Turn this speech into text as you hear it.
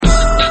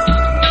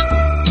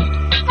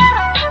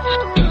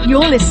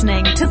You're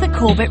listening to the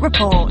Corbett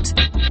Report.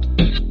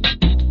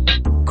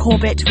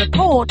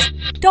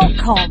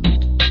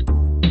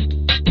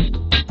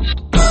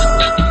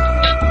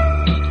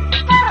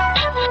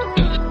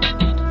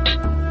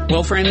 CorbettReport.com.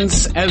 Well,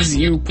 friends, as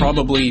you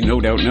probably no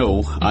doubt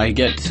know, I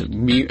get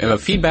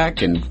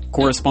feedback and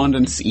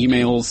correspondence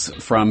emails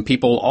from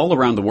people all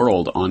around the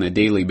world on a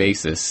daily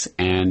basis.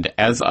 And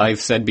as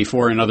I've said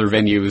before in other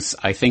venues,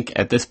 I think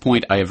at this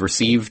point I have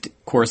received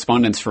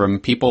correspondence from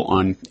people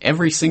on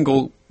every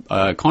single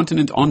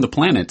continent on the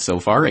planet so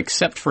far,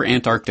 except for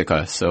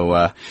Antarctica.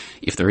 So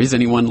if there is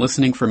anyone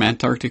listening from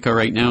Antarctica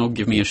right now,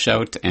 give me a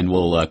shout and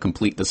we'll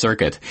complete the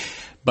circuit.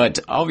 But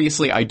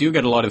obviously, I do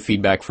get a lot of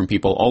feedback from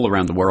people all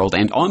around the world.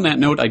 And on that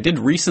note, I did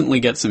recently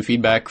get some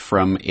feedback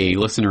from a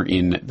listener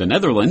in the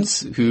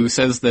Netherlands who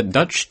says that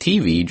Dutch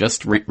TV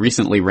just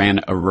recently ran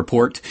a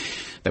report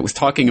that was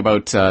talking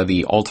about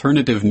the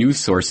alternative news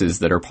sources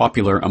that are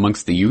popular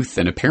amongst the youth.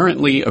 And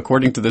apparently,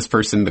 according to this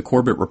person, the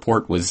Corbett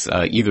Report was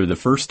either the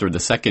first or the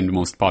second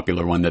most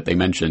popular one that they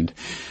mentioned.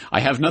 I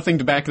have nothing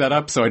to back that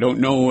up, so I don't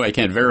know. I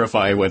can't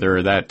verify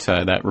whether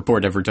that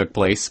report ever took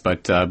place.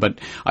 But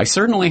I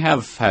certainly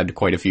have had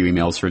quite a few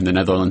emails from the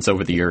Netherlands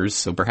over the years,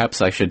 so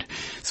perhaps I should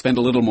spend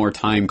a little more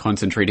time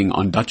concentrating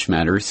on Dutch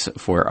matters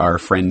for our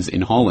friends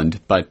in Holland.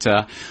 But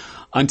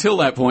until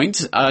that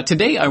point,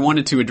 today I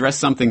wanted to address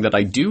something that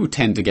I do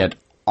tend to get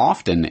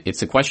often.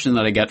 It's a question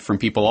that I get from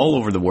people all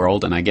over the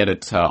world, and I get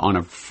it on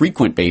a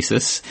frequent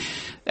basis.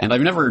 And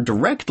I've never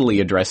directly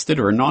addressed it,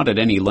 or not at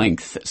any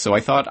length, so I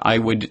thought I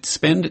would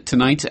spend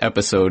tonight's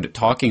episode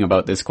talking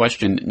about this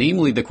question,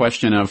 namely the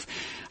question of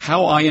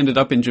how I ended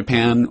up in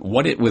Japan,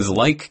 what it was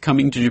like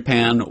coming to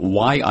Japan,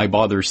 why I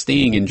bother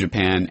staying in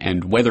Japan,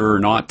 and whether or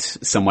not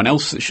someone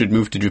else should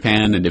move to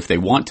Japan, and if they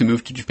want to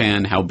move to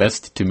Japan, how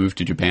best to move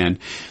to Japan.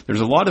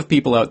 There's a lot of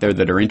people out there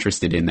that are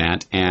interested in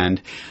that,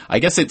 and I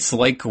guess it's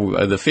like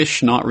the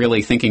fish not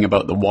really thinking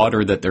about the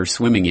water that they're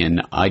swimming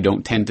in. I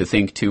don't tend to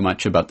think too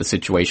much about the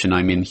situation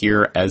I'm in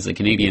here as a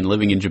Canadian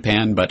living in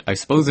Japan, but I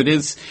suppose it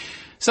is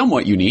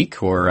somewhat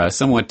unique or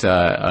somewhat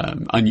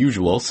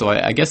unusual. So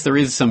I guess there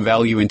is some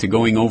value into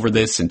going over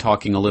this and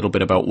talking a little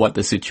bit about what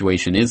the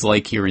situation is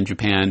like here in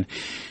Japan.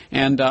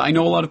 And I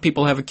know a lot of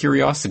people have a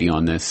curiosity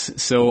on this.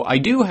 So I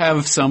do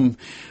have some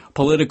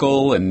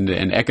political and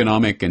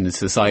economic and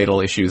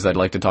societal issues I'd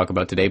like to talk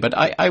about today. But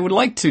I would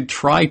like to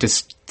try to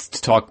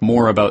talk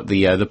more about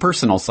the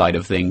personal side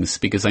of things,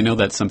 because I know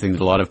that's something that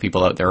a lot of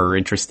people out there are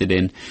interested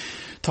in.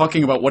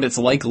 Talking about what it's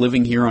like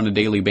living here on a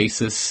daily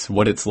basis,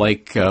 what it's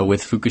like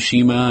with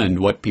Fukushima and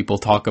what people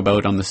talk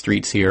about on the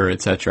streets here,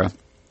 etc.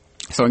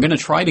 So I'm going to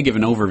try to give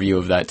an overview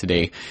of that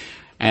today.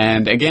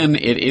 And again,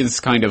 it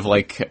is kind of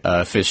like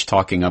fish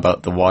talking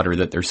about the water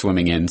that they're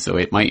swimming in, so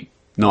it might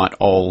not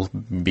all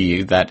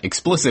be that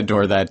explicit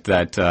or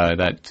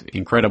that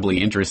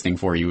incredibly interesting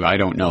for you. I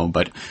don't know,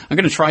 but I'm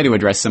going to try to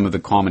address some of the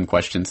common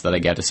questions that I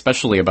get,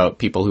 especially about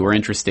people who are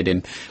interested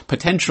in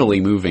potentially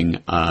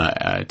moving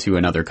to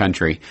another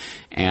country.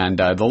 And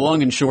the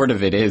long and short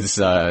of it is,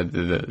 of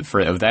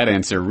that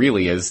answer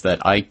really is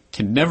that I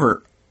can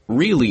never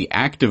really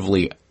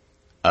actively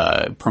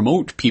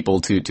promote people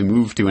to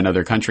move to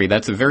another country.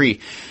 That's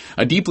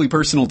a deeply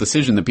personal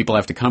decision that people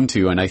have to come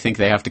to, and I think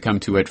they have to come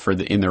to it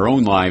in their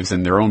own lives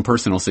and their own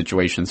personal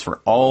situations for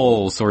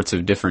all sorts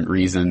of different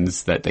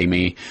reasons, that they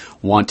may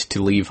want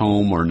to leave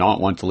home or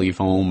not want to leave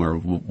home, or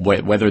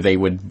whether they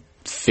would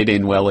fit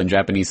in well in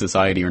Japanese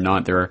society or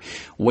not. There are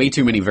way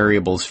too many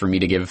variables for me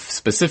to give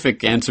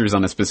specific answers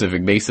on a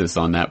specific basis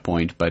on that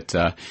point, but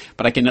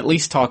I can at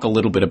least talk a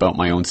little bit about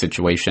my own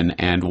situation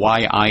and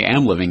why I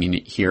am living in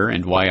here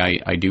and why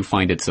I do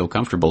find it so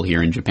comfortable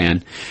here in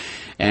Japan.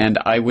 And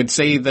I would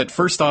say that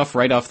first off,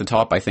 right off the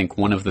top, I think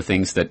one of the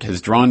things that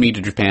has drawn me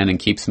to Japan and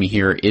keeps me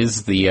here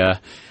is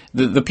the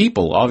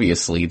people.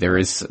 Obviously, there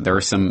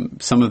are some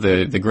of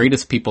the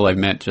greatest people I've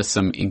met, just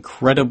some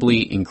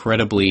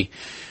incredibly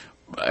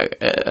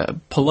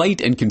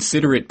polite and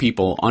considerate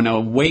people in a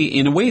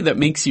way that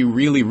makes you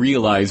really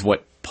realize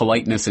what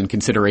politeness and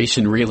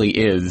consideration really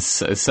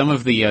is. Some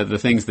of the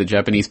things that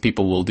Japanese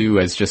people will do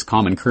as just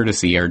common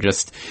courtesy are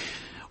just,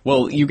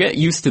 well, you get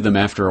used to them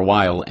after a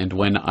while, and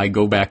when I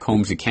go back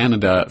home to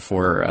Canada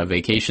for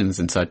vacations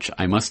and such,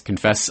 I must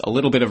confess a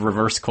little bit of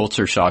reverse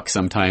culture shock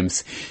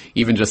sometimes.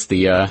 Even just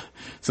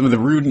some of the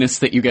rudeness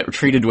that you get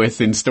treated with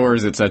in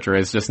stores, etc.,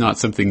 is just not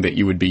something that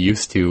you would be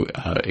used to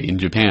in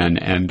Japan.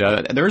 And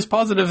there's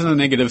positives and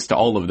negatives to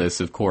all of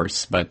this, of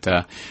course, but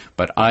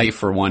I,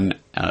 for one,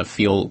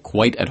 feel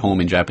quite at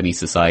home in Japanese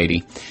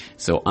society.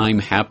 So I'm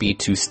happy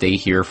to stay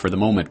here for the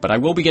moment. But I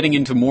will be getting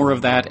into more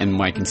of that and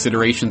my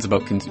considerations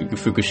about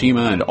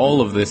Fukushima and all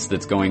of this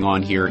that's going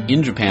on here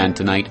in Japan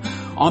tonight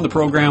on the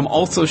program.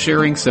 Also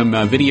sharing some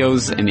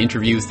videos and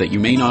interviews that you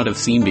may not have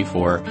seen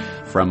before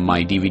from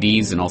my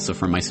DVDs and also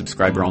from my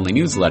subscriber-only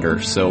newsletter.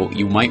 So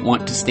you might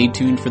want to stay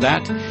tuned for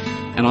that.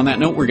 And on that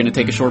note, we're going to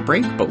take a short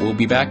break, but we'll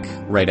be back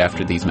right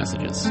after these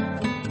messages.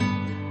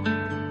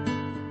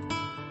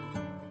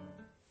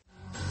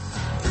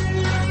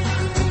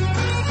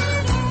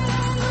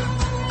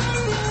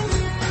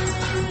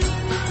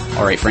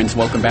 All right, friends,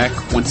 welcome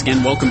back. Once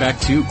again, welcome back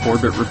to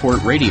Corbett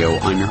Report Radio.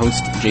 I'm your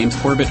host, James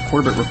Corbett,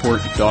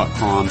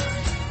 CorbettReport.com.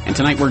 And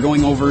tonight we're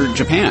going over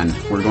Japan.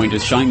 We're going to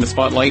shine the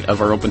spotlight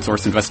of our open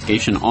source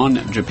investigation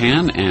on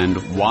Japan and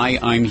why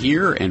I'm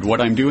here and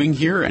what I'm doing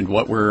here and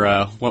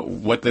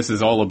what this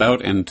is all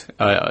about, and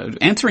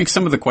answering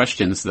some of the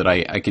questions that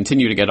I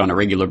continue to get on a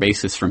regular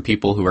basis from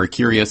people who are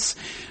curious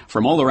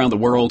from all around the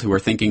world, who are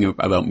thinking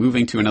about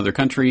moving to another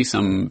country,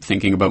 some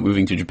thinking about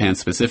moving to Japan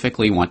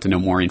specifically, want to know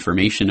more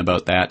information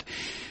about that.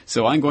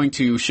 So I'm going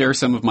to share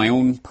some of my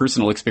own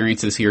personal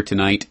experiences here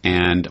tonight,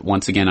 and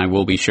once again I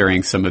will be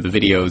sharing some of the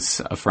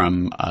videos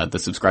from the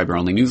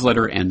subscriber-only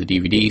newsletter and the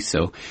DVD,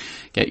 so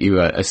get you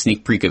a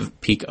sneak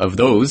peek of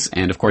those.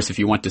 And of course, if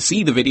you want to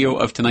see the video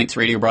of tonight's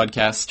radio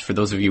broadcast, for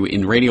those of you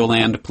in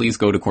Radioland, please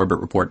go to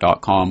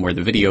CorbettReport.com, where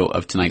the video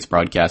of tonight's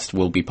broadcast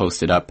will be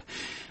posted up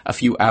a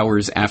few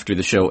hours after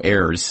the show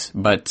airs.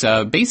 But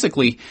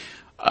basically,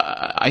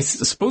 I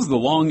suppose the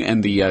long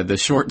and the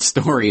short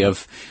story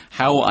of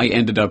how I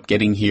ended up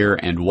getting here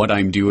and what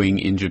I'm doing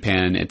in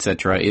Japan,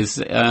 etc., is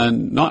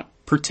not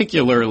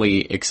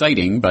particularly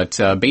exciting, but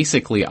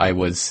basically I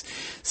was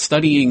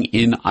studying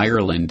in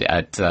Ireland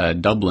at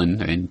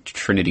Dublin in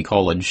Trinity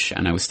College,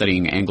 and I was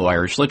studying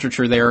Anglo-Irish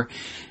literature there.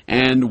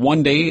 And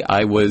one day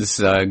I was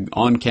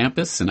on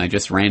campus, and I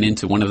just ran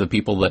into one of the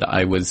people that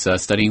I was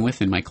studying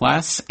with in my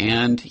class,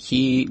 and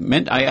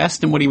I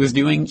asked him what he was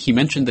doing. He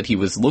mentioned that he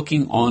was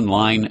looking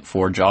online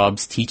for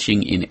jobs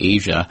teaching in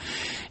Asia.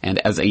 And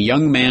as a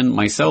young man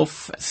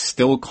myself,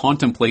 still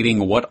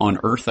contemplating what on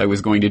earth I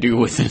was going to do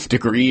with a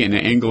degree in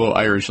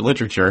Anglo-Irish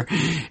literature,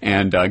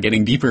 and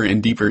getting deeper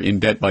and deeper in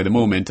debt by the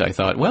moment, I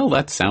thought, well,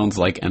 that sounds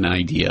like an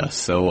idea.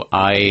 So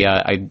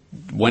I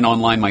went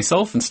online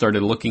myself and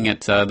started looking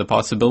at the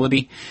possibility.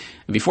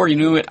 Before you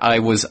knew it, I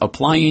was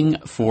applying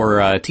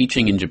for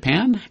teaching in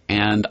Japan,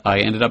 and I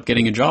ended up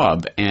getting a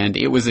job. And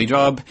it was a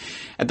job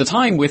at the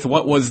time with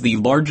what was the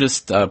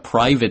largest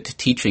private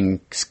teaching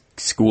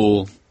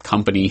school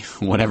company,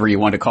 whatever you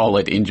want to call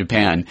it, in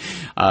Japan.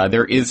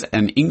 There is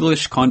an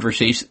English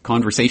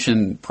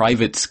conversation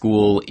private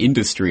school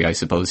industry, I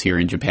suppose, here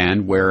in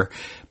Japan, where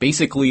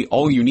basically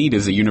all you need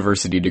is a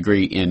university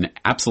degree in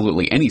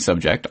absolutely any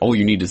subject. All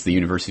you need is the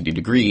university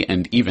degree,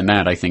 and even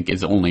that, I think,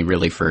 is only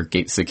really for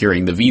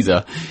securing the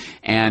visa.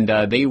 And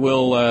they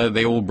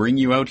will bring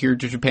you out here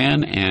to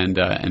Japan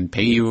and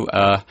pay you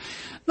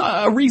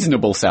a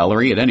reasonable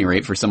salary, at any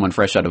rate, for someone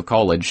fresh out of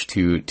college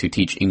to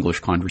teach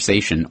English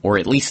conversation, or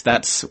at least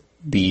that's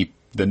the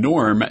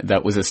norm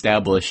that was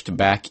established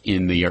back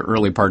in the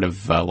early part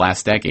of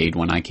last decade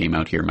when I came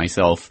out here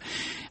myself.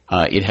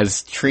 It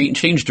has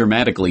changed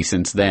dramatically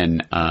since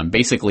then.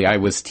 Basically, I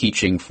was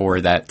teaching for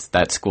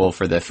that school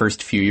for the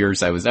first few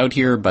years I was out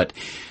here, but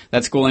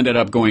that school ended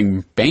up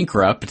going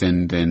bankrupt,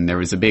 and there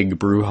was a big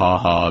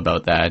brouhaha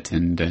about that,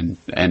 and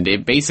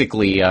it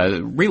basically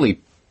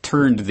really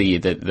turned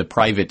the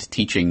private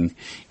teaching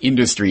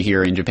industry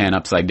here in Japan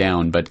upside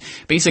down. But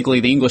basically,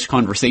 the English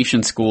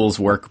conversation schools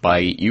work by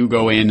you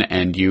go in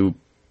and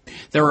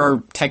there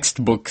are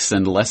textbooks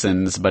and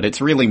lessons, but it's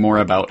really more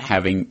about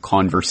having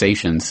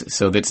conversations.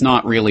 So it's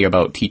not really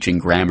about teaching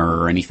grammar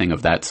or anything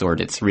of that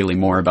sort. It's really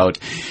more about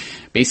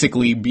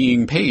basically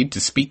being paid to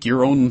speak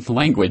your own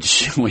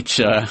language, which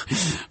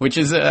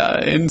is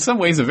in some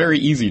ways a very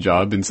easy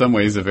job, in some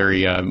ways a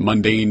very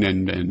mundane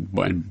and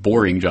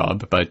boring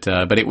job, but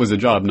it was a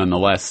job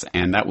nonetheless,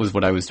 and that was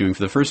what I was doing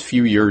for the first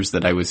few years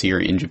that I was here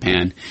in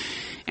Japan.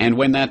 And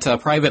when that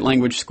private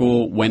language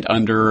school went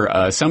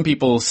under, some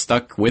people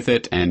stuck with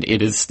it, and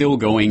it is still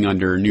going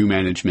under new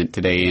management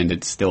today, and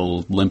it's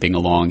still limping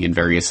along in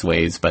various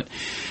ways. But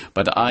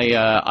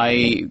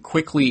I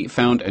quickly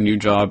found a new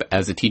job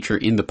as a teacher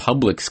in the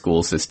public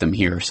school system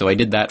here. So I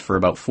did that for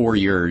about 4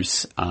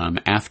 years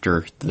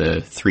after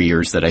the 3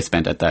 years that I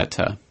spent at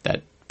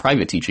that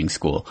private teaching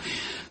school.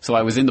 So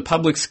I was in the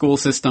public school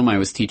system. I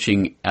was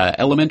teaching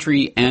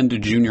elementary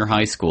and junior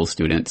high school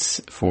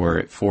students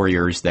for 4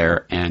 years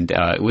there, and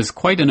it was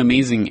quite an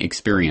amazing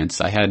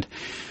experience. I had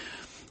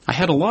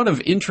a lot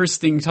of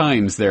interesting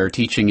times there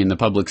teaching in the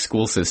public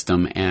school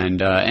system,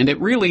 and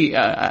it really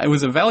it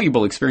was a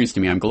valuable experience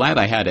to me. I'm glad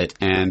I had it,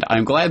 and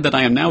I'm glad that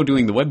I am now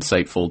doing the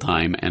website full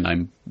time, and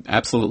I'm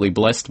absolutely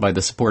blessed by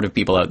the support of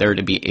people out there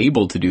to be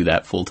able to do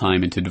that full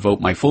time and to devote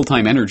my full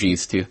time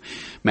energies to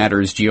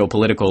matters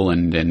geopolitical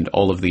and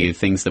all of the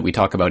things that we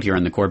talk about here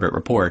on the Corbett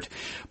Report.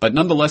 But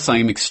nonetheless, I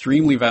am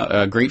extremely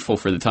grateful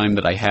for the time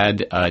that I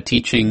had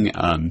teaching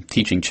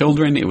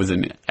children. It was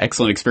an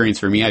excellent experience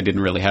for me. I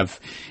didn't really have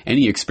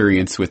any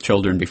experience with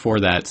children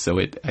before that, so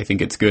I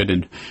think it's good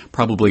and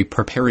probably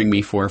preparing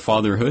me for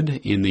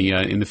fatherhood in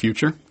the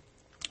future.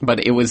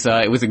 But it was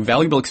a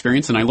valuable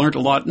experience, and I learned a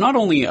lot, not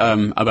only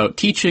about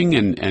teaching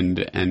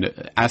and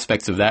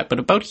aspects of that, but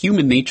about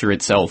human nature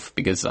itself.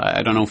 Because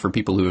I don't know, for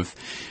people who have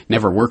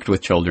never worked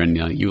with children,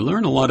 you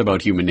learn a lot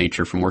about human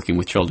nature from working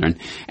with children.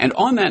 And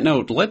on that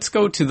note, let's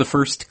go to the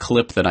first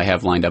clip that I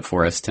have lined up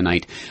for us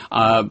tonight.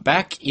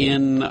 Back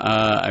in,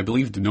 I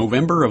believe,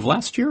 November of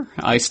last year,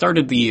 I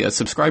started the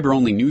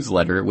subscriber-only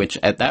newsletter, which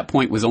at that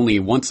point was only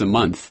once a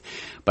month.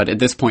 but at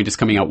this point it's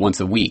coming out once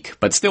a week.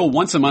 But still,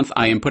 once a month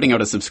I am putting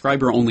out a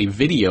subscriber-only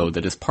video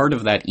that is part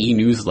of that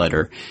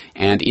e-newsletter.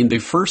 And in the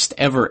first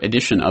ever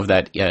edition of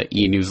that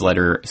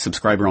e-newsletter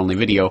subscriber-only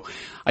video,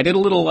 I did a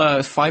little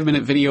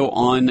 5-minute video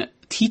on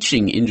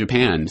teaching in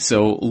Japan.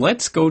 So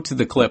let's go to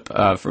the clip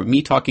for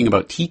me talking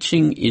about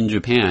teaching in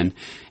Japan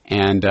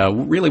and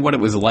really what it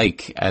was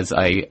like as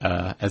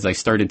I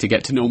started to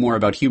get to know more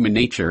about human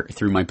nature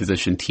through my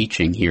position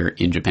teaching here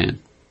in Japan.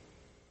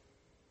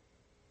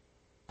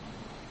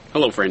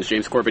 Hello friends,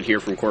 James Corbett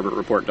here from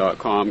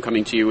CorbettReport.com,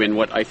 coming to you in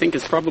what I think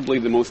is probably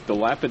the most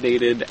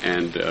dilapidated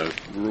and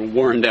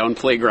worn down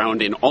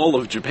playground in all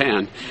of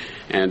Japan.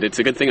 And it's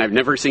a good thing I've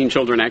never seen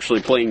children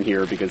actually playing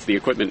here because the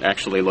equipment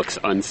actually looks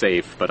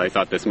unsafe. But I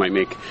thought this might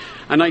make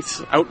a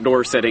nice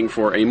outdoor setting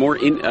for a more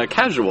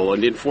casual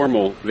and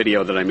informal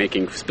video that I'm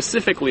making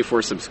specifically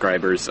for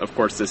subscribers. Of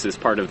course, this is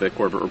part of the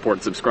Corbett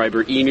Report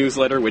subscriber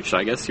e-newsletter, which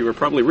I guess you were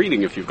probably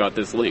reading if you've got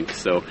this link.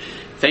 So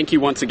thank you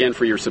once again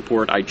for your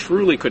support. I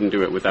truly couldn't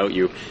do it without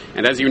you.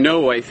 And as you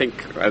know, I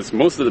think, as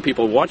most of the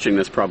people watching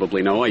this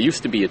probably know, I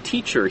used to be a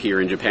teacher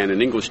here in Japan,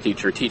 an English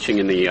teacher teaching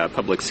in the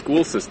public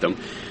school system.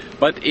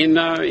 But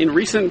in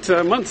recent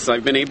months,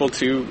 I've been able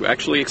to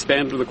actually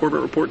expand the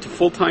Corbett Report to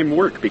full-time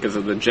work because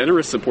of the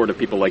generous support of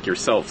people like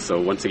yourself.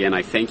 So once again,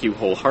 I thank you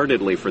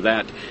wholeheartedly for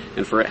that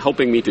and for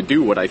helping me to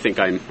do what I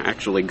think I'm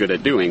actually good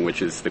at doing,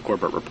 which is the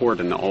Corbett Report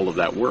and all of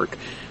that work.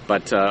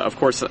 But of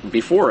course,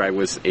 before I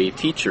was a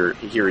teacher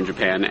here in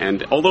Japan,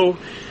 and although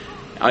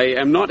I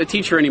am not a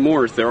teacher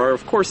anymore, there are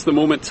of course the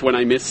moments when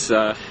I miss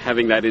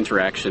having that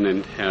interaction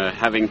and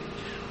having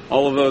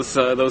all of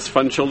those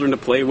fun children to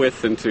play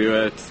with and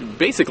to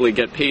basically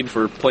get paid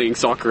for playing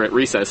soccer at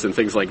recess and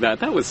things like that.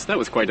 That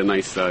was quite a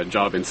nice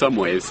job in some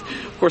ways.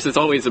 Of course, it's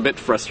always a bit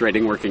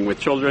frustrating working with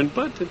children,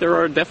 but there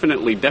are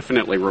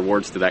definitely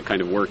rewards to that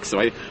kind of work. So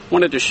I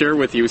wanted to share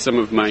with you some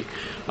of my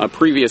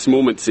previous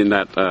moments in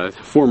that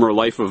former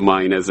life of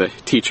mine as a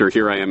teacher.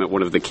 Here I am at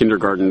one of the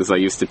kindergartens I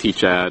used to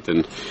teach at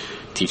and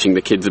teaching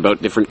the kids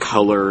about different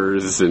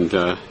colors and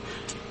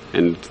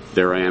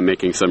there I am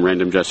making some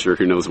random gesture,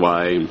 who knows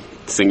why, and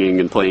singing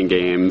and playing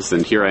games.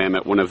 And here I am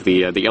at one of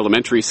the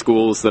elementary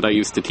schools that I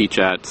used to teach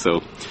at.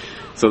 So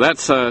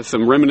that's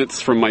some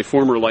remnants from my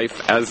former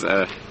life as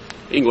a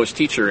English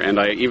teacher. And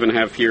I even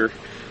have here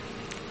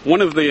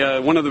one of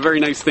the very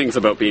nice things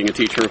about being a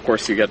teacher. Of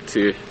course, you get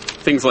to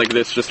things like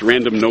this, just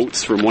random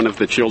notes from one of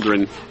the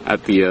children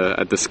at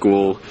the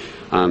school.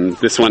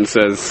 This one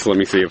says, let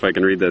me see if I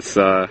can read this.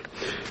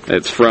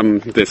 It's from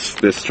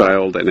this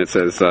child, and it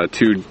says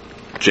to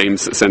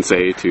James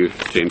Sensei, to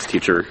James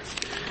Teacher.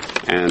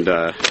 And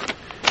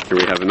here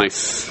we have a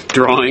nice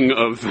drawing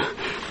of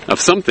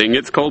something.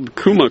 It's called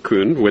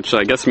Kuma-kun, which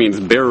I guess means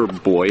bear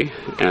boy.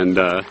 And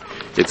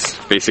it's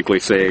basically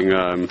saying,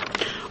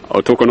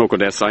 Otoko no ko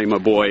desu, I'm a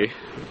boy.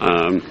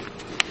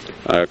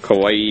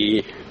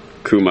 Kawaii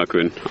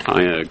Kuma-kun,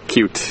 a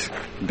cute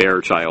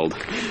bear child.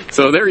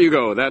 So there you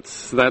go.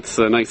 That's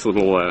a nice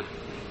little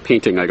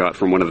painting I got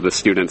from one of the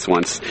students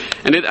once.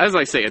 And as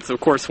I say, it's of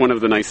course one of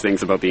the nice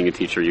things about being a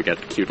teacher. You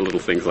get cute little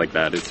things like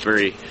that. It's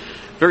very,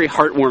 very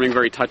heartwarming,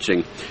 very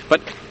touching.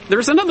 But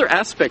there's another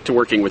aspect to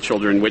working with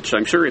children, which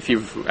I'm sure if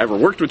you've ever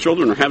worked with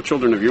children or have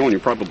children of your own, you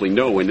probably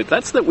know. And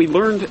that's that we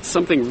learned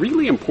something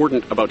really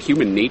important about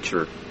human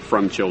nature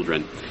from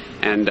children.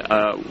 And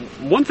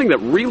one thing that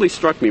really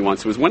struck me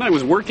once was when I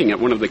was working at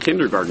one of the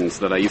kindergartens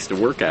that I used to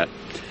work at.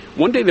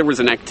 One day there was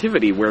an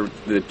activity where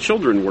the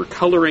children were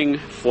coloring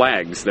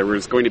flags. There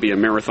was going to be a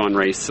marathon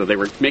race, so they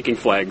were making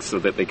flags so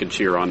that they could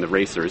cheer on the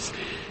racers.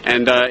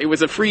 And it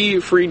was a free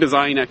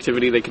design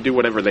activity. They could do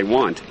whatever they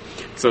want.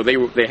 So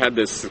they had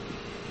this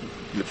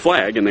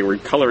flag, and they were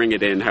coloring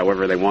it in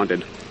however they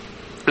wanted.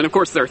 And of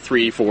course they're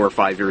 3, 4,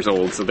 5 years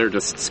old, so they're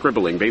just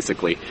scribbling,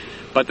 basically.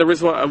 But there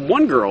was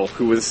one girl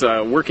who was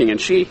working,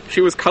 and she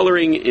was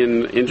coloring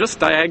in just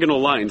diagonal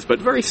lines, but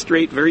very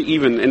straight, very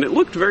even, and it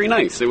looked very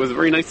nice. It was a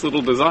very nice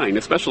little design,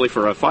 especially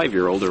for a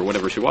 5-year-old or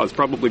whatever she was.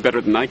 Probably better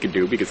than I could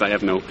do, because I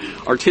have no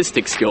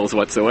artistic skills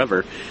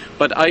whatsoever.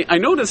 But I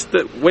noticed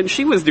that when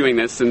she was doing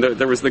this, and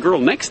there was the girl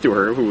next to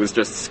her who was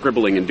just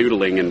scribbling and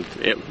doodling, and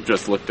it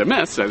just looked a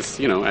mess, as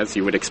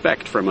you would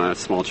expect from a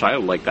small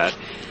child like that.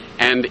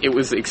 And it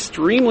was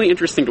extremely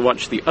interesting to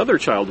watch the other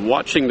child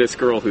watching this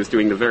girl who's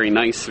doing the very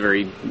nice,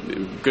 very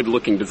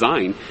good-looking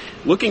design,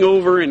 looking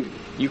over, and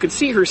you could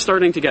see her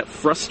starting to get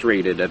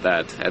frustrated at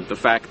the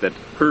fact that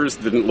hers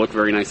didn't look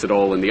very nice at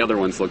all and the other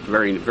ones looked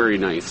very, very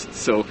nice.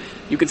 So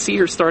you could see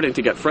her starting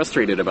to get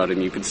frustrated about it,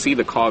 and you could see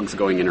the cogs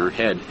going in her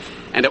head.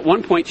 And at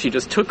one point she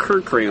just took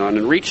her crayon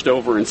and reached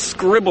over and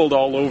scribbled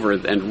all over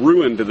it and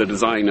ruined the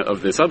design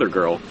of this other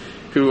girl,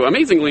 who,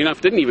 amazingly enough,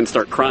 didn't even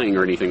start crying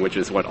or anything, which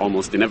is what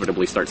almost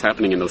inevitably starts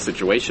happening in those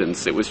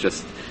situations. It was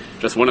just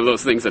one of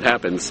those things that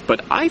happens.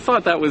 But I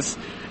thought that was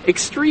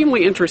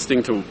extremely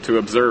interesting to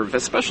observe,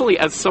 especially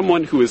as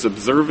someone who is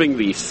observing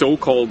the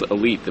so-called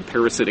elite, the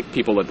parasitic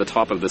people at the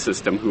top of the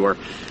system who are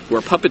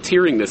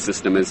puppeteering this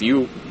system, as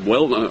you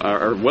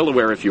are well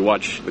aware if you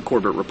watch the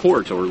Corbett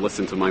Report or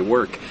listen to my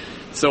work.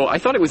 So I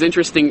thought it was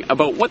interesting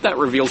about what that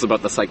reveals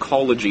about the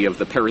psychology of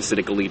the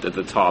parasitic elite at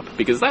the top,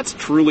 because that's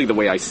truly the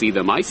way I see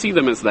them. I see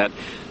them as that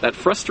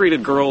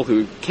frustrated girl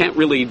who can't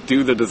really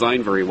do the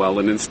design very well,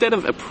 and instead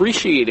of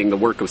appreciating the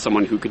work of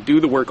someone who could do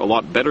the work a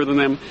lot better than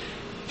them,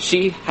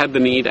 she had the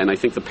need, and I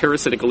think the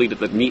parasitic elite at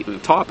the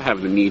top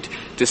have the need,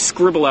 to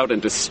scribble out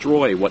and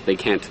destroy what they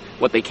can't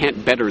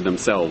better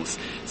themselves.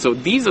 So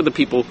these are the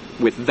people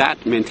with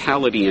that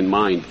mentality in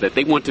mind, that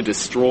they want to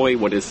destroy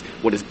what is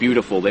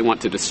beautiful. They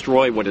want to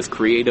destroy what is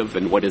creative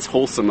and what is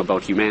wholesome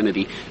about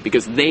humanity,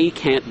 because they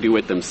can't do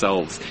it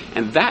themselves.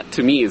 And that,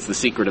 to me, is the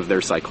secret of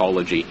their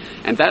psychology.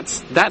 And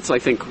that's I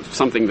think,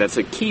 something that's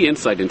a key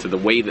insight into the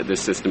way that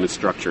this system is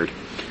structured.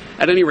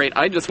 At any rate,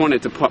 I just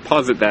wanted to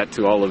posit that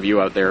to all of you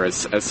out there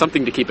as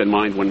something to keep in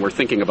mind when we're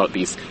thinking about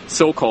these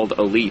so-called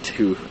elite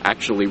who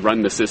actually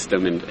run the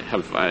system and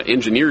have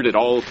engineered it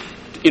all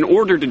in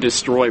order to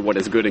destroy what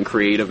is good and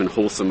creative and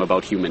wholesome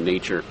about human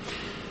nature.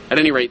 At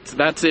any rate,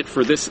 that's it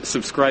for this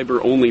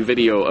subscriber-only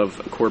video of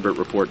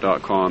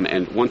CorbettReport.com.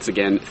 And once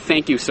again,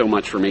 thank you so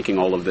much for making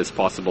all of this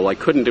possible. I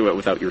couldn't do it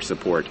without your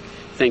support.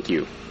 Thank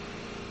you.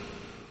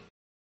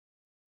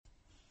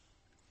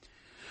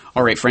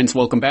 All right, friends,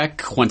 welcome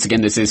back. Once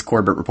again, this is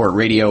Corbett Report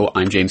Radio.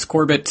 I'm James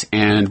Corbett,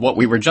 and what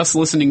we were just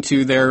listening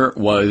to there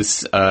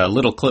was a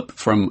little clip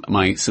from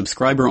my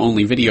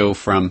subscriber-only video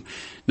from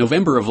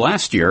November of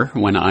last year,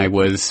 when I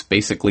was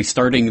basically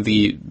starting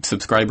the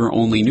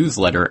subscriber-only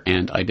newsletter,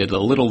 and I did a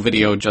little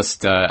video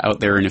just out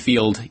there in a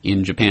field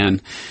in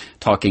Japan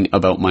talking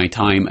about my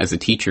time as a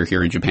teacher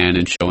here in Japan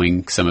and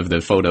showing some of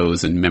the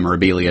photos and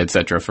memorabilia,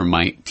 etc., from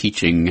my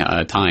teaching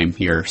time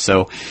here.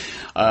 So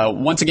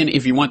once again,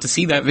 if you want to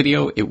see that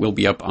video, it will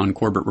be up on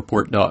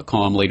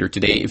CorbettReport.com later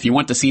today. If you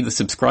want to see the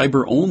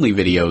subscriber-only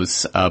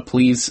videos,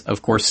 please,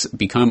 of course,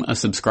 become a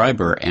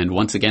subscriber. And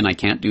once again, I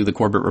can't do the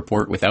Corbett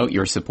Report without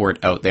your support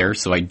out there,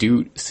 so I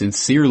do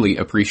sincerely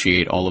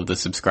appreciate all of the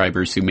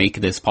subscribers who make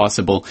this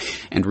possible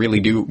and really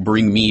do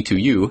bring me to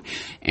you.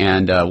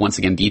 And once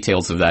again,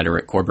 details of that are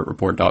at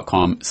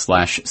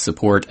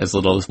CorbettReport.com/support, as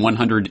little as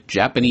 100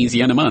 Japanese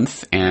yen a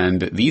month.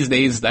 And these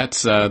days,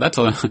 that's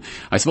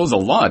I suppose a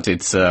lot.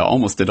 It's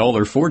almost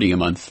 $1.40 a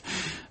month.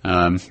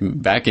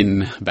 Back in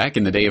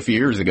the day a few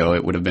years ago,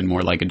 it would have been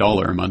more like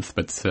 $1 a month,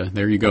 but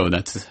there you go.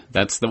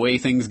 That's the way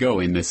things go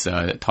in this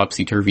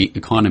topsy-turvy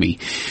economy.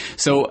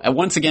 So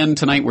once again,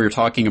 tonight we're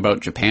talking about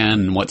Japan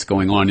and what's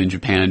going on in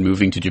Japan,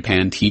 moving to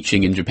Japan,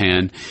 teaching in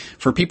Japan.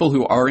 For people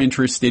who are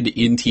interested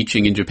in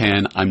teaching in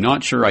Japan, I'm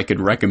not sure I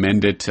could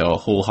recommend it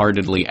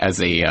wholeheartedly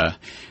as a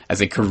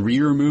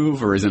career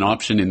move or as an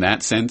option in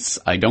that sense.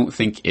 I don't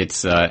think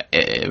it's, I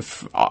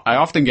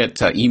often get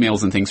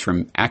emails and things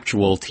from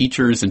actual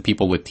teachers and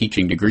people with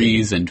teaching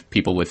degrees and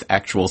people with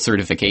actual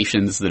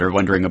certifications that are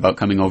wondering about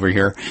coming over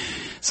here.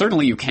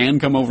 Certainly you can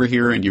come over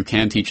here and you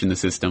can teach in the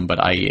system, but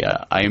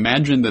I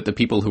imagine that the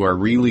people who are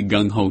really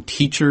gung-ho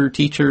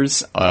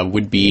teachers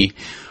would be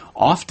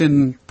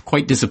often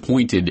quite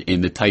disappointed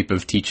in the type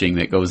of teaching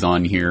that goes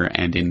on here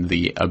and in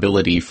the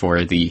ability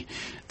for the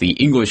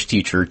English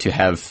teacher to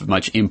have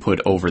much input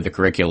over the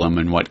curriculum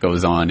and what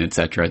goes on,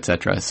 etc.,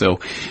 etc. So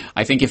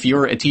I think if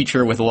you're a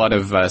teacher with a lot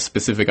of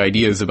specific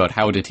ideas about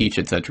how to teach,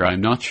 etc.,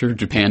 I'm not sure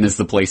Japan is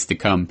the place to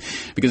come.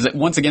 Because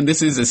once again,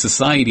 this is a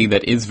society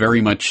that is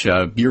very much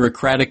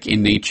bureaucratic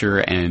in nature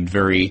and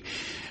very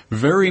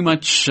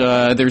much,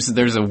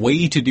 there's a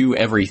way to do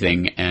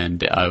everything,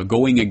 and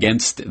going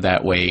against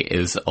that way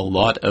is a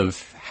lot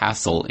of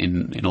hassle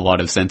in a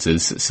lot of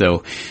senses.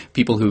 So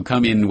people who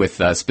come in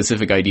with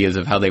specific ideas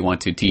of how they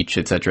want to teach,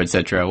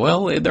 etc.,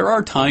 well, there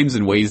are times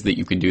and ways that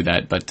you can do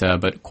that,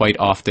 but quite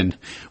often,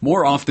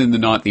 more often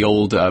than not, the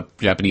old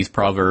Japanese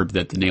proverb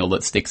that the nail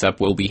that sticks up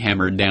will be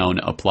hammered down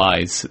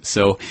applies.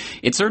 So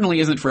it certainly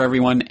isn't for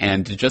everyone,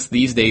 and just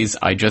these days,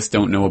 I just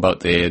don't know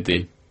about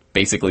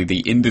basically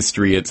the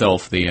industry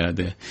itself,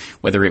 the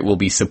whether it will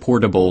be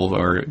supportable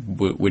or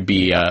would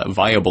be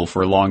viable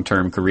for a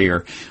long-term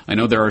career. I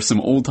know there are some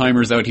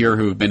old-timers out here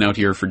who have been out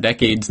here for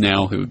decades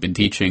now, who have been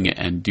teaching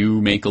and do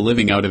make a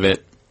living out of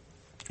it.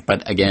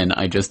 But again,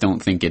 I just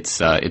don't think it's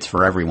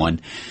for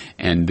everyone,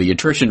 and the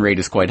attrition rate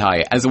is quite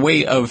high. As a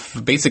way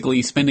of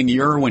basically spending a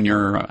year when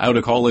you're out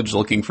of college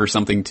looking for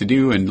something to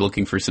do and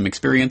looking for some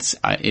experience,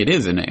 it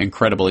is an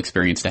incredible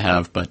experience to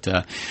have. But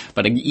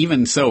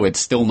even so,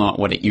 it's still not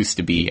what it used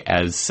to be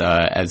as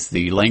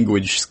the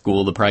language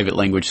school, the private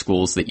language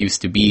schools that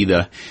used to be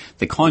the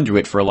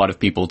conduit for a lot of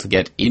people to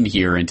get in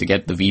here and to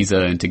get the visa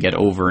and to get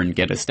over and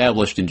get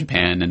established in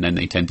Japan, and then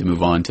they tend to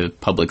move on to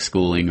public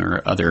schooling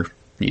or other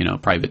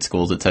private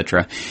schools,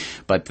 etc.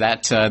 But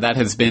that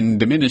has been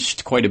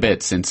diminished quite a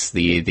bit since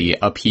the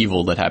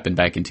upheaval that happened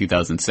back in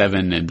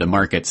 2007, and the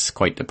market's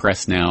quite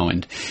depressed now,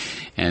 and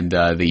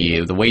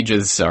the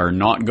wages are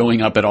not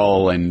going up at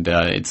all, and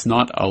it's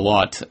not a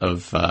lot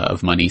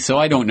of money. So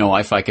I don't know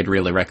if I could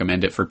really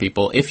recommend it for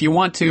people. If you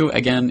want to,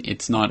 again,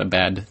 it's not a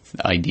bad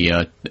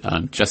idea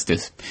just to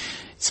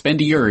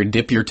spend a year,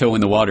 dip your toe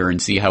in the water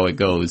and see how it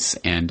goes,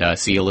 and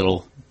see a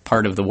little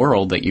part of the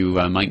world that you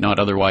might not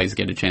otherwise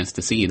get a chance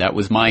to see. That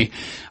was my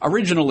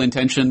original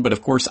intention, but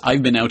of course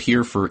I've been out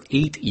here for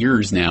 8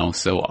 years now,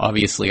 so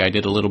obviously I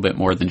did a little bit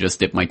more than just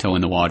dip my toe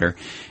in the water.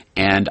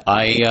 And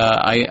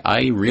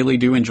I really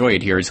do enjoy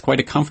it here. It's quite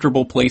a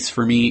comfortable place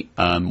for me.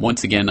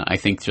 Once again, I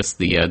think just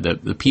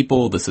the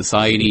people, the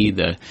society,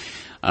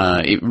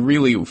 it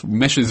really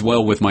meshes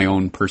well with my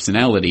own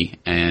personality.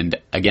 And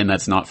again,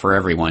 that's not for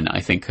everyone. I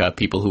think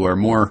people who are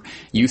more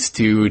used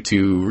to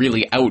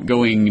really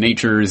outgoing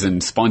natures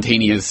and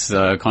spontaneous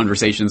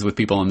conversations with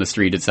people on the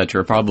street,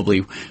 etc.,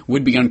 probably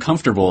would be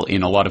uncomfortable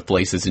in a lot of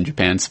places in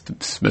Japan,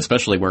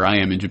 especially where I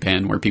am in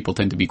Japan, where people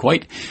tend to be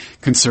quite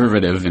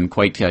conservative and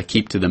quite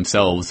keep to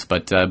themselves.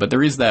 But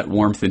there is that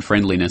warmth and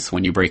friendliness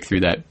when you break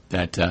through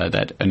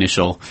that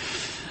initial,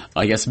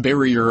 I guess,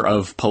 barrier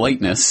of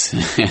politeness,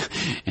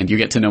 and you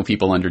get to know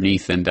people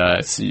underneath, and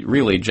it's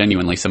really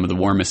genuinely some of the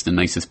warmest and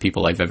nicest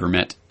people I've ever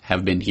met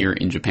have been here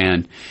in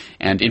Japan.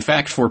 And in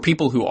fact, for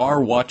people who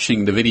are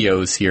watching the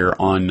videos here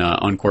on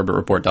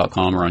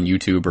CorbettReport.com or on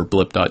YouTube or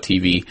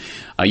Blip.tv,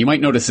 you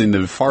might notice in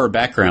the far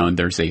background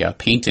there's a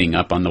painting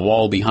up on the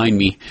wall behind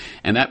me,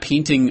 and that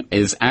painting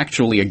is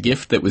actually a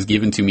gift that was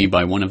given to me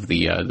by one of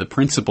the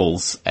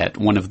principals at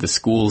one of the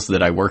schools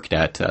that I worked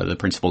at. The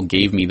principal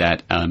gave me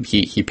that.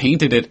 He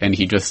painted it, and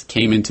he just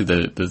came into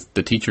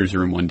the teacher's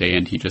room one day,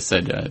 and he just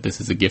said,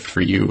 "This is a gift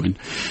for you." And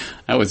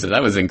that was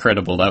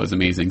incredible. That was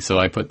amazing. So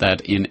I put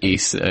that in a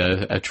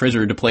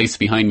treasured place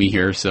behind me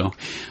here. So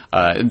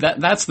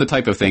that's the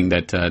type of thing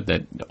that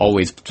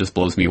always just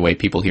blows me away.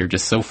 People here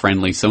just so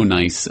friendly, so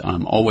nice,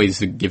 always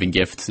giving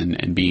gifts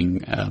and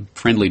being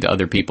friendly to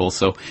other people.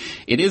 So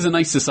it is a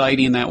nice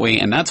society in that way,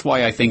 and that's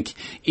why I think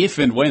if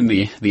and when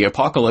the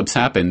apocalypse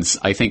happens,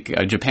 I think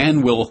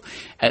Japan will,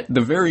 at the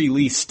very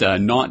least,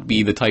 not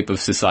be the type of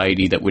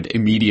society that would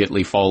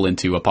immediately fall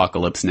into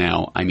apocalypse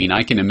now. I mean,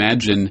 I can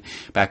imagine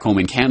back home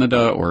in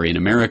Canada or in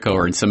America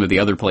or in some of the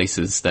other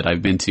places that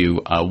I've been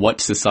to,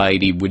 what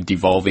society would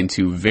devolve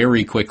into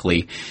very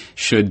quickly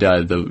should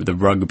the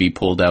rug be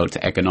pulled out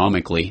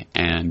economically,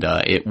 and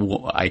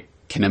I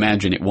can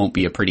imagine it won't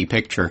be a pretty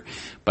picture,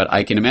 but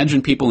I can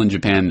imagine people in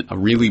Japan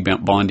really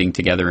bonding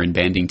together and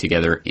banding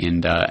together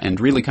and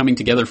really coming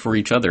together for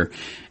each other.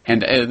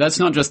 And that's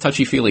not just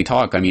touchy-feely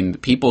talk. I mean,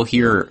 people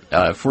here,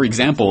 for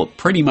example,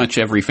 pretty much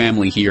every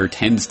family here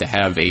tends to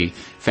have a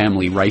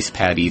family rice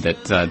paddy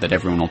that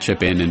everyone will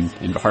chip in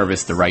and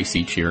harvest the rice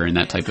each year and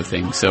that type of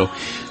thing. So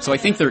I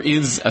think there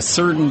is a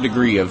certain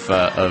degree of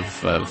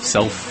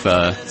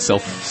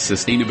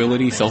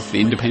self-sustainability,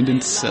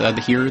 self-independence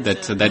here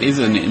that is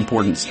an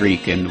important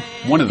streak, and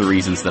one of the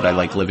reasons that I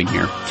like living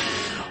here.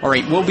 All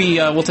right,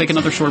 we'll take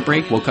another short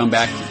break. We'll come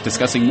back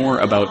discussing more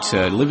about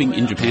living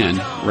in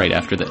Japan right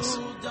after this.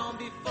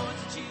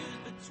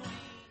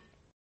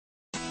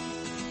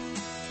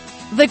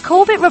 The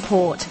Corbett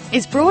Report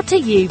is brought to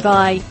you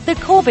by the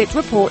Corbett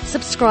Report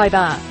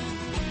subscriber,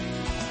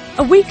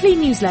 a weekly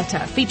newsletter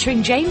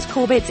featuring James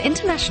Corbett's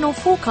International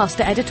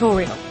Forecaster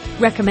editorial,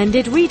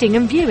 recommended reading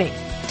and viewing,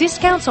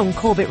 discounts on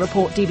Corbett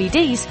Report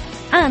DVDs,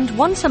 and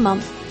once a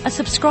month, a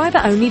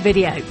subscriber-only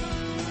video.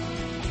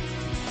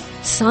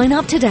 Sign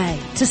up today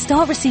to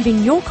start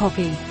receiving your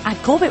copy at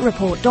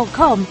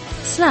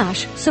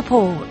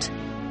CorbettReport.com/support.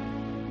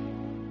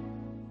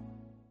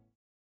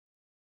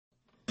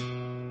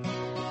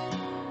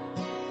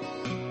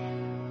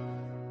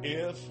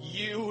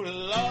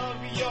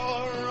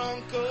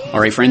 All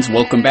right, friends,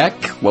 welcome back.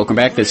 Welcome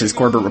back. This is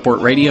Corbett Report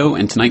Radio,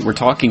 and tonight we're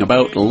talking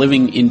about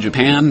living in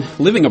Japan,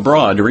 living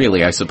abroad,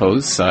 really, I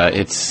suppose.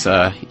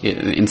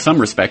 In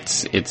some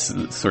respects, it's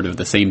sort of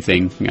the same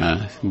thing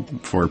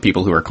for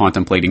people who are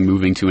contemplating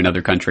moving to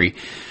another country.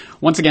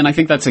 Once again, I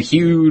think that's a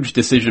huge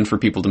decision for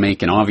people to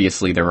make, and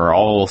obviously there are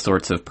all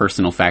sorts of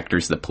personal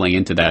factors that play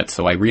into that,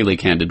 so I really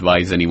can't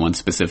advise anyone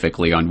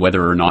specifically on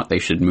whether or not they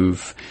should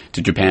move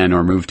to Japan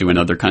or move to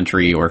another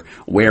country, or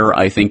where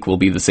I think will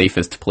be the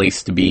safest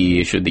place to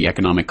be should the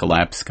economic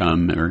collapse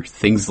come, or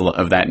things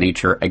of that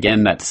nature.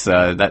 Again,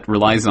 that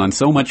relies on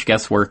so much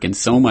guesswork and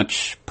so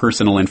much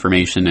personal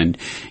information and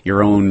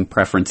your own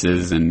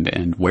preferences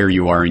and where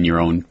you are in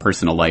your own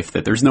personal life,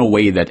 that there's no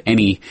way that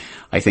any,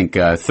 I think,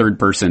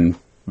 third-person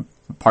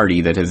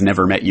party that has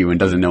never met you and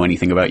doesn't know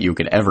anything about you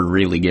could ever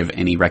really give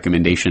any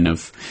recommendation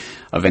of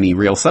any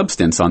real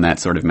substance on that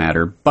sort of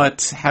matter.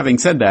 But having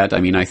said that,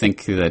 I mean, I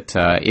think that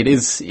it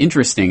is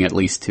interesting, at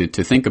least, to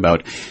think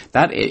about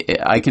that.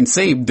 I can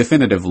say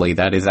definitively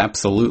that is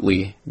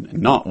absolutely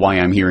not why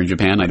I'm here in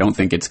Japan. I don't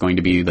think it's going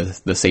to be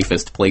the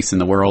safest place in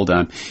the world.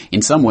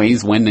 In some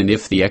ways, when and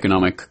if the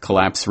economic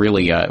collapse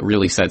really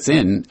sets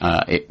in,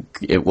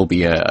 it will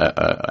be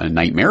a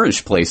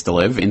nightmarish place to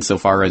live,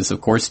 insofar as,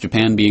 of course,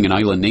 Japan being an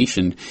island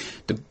nation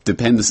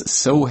depends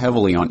so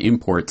heavily on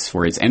imports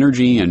for its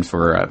energy and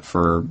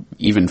for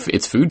even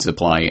its food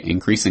supply,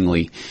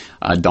 increasingly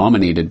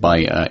dominated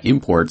by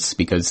imports,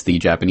 because the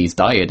Japanese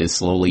diet is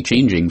slowly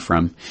changing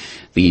from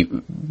the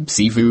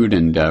seafood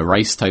and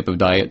rice type of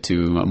diet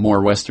to a more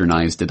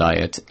westernized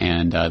diet,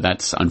 and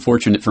that's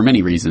unfortunate for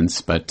many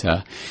reasons. But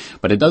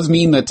it does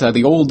mean that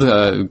the old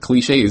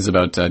cliches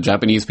about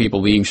Japanese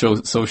people being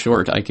so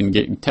short, I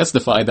can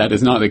testify that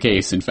is not the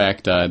case. In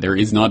fact, there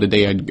is not a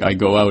day I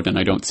go out and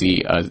I don't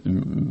see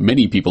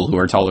many people who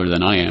are taller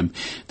than I am.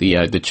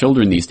 The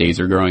children these days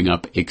are growing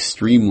up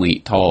extremely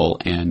tall,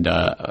 and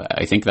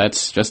I think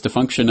that's just a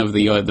function of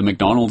the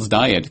McDonald's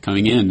diet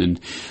coming in and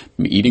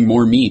eating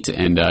more meat,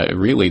 and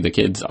really the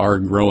kids are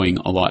growing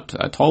a lot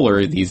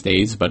taller these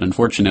days. But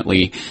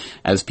unfortunately,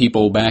 as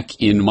people back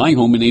in my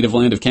home and native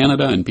land of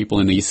Canada and people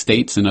in the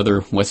States and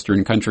other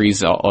Western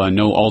countries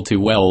know all too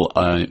well,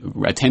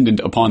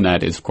 attendant upon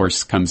that is, of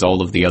course, comes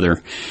all of the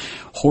other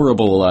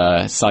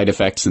horrible side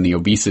effects and the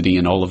obesity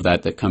and all of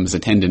that comes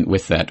attendant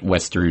with that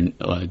Western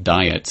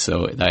diet.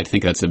 So I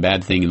think that's a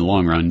bad thing in the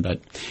long run, but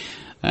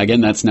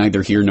again, that's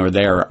neither here nor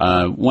there.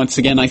 Once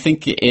again, I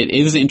think it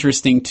is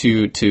interesting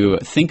to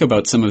think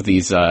about some of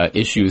these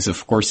issues,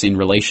 of course, in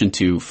relation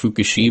to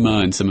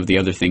Fukushima and some of the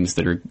other things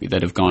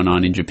that have gone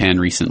on in Japan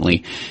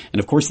recently.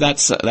 And of course,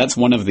 that's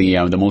one of the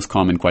most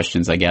common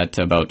questions I get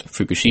about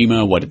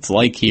Fukushima, what it's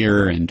like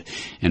here, and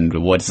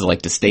what it's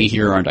like to stay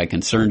here. Aren't I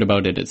concerned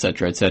about it,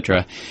 etc.,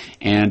 etc.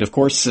 And of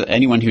course,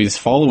 anyone who's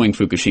following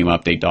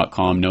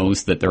FukushimaUpdate.com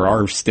knows that there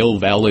are still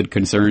valid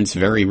concerns,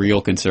 very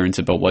real concerns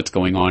about what's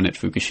going on at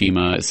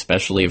Fukushima.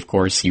 Especially, of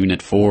course,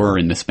 Unit 4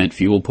 and the spent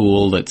fuel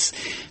pool that's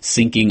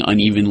sinking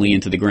unevenly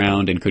into the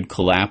ground and could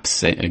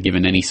collapse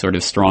given any sort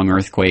of strong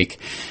earthquake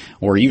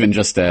or even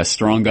just a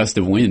strong gust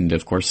of wind.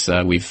 Of course,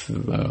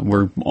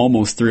 we're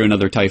almost through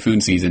another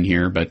typhoon season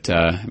here, but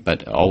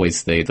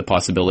always the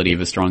possibility of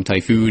a strong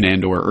typhoon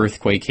and or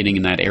earthquake hitting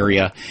in that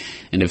area.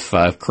 And if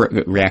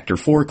Reactor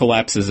 4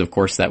 collapses, of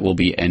course, that will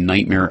be a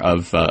nightmare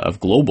of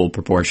global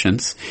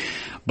proportions.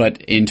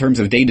 But in terms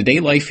of day-to-day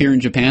life here in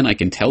Japan, I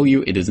can tell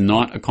you it is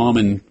not a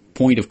common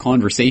point of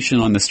conversation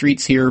on the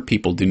streets here.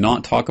 People do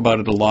not talk about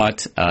it a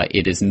lot.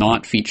 It is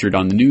not featured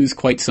on the news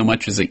quite so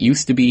much as it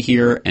used to be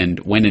here. And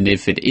when and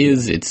if it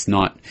is, it's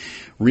not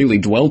really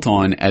dwelt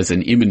on as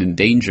an imminent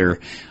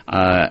danger.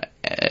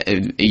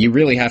 You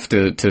really have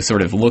to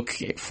sort of look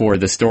for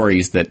the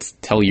stories that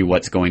tell you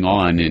what's going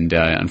on, and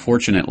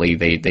unfortunately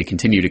they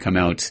continue to come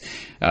out.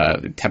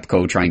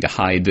 TEPCO trying to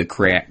hide the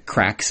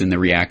cracks in the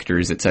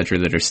reactors, etc.,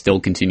 that are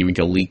still continuing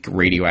to leak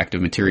radioactive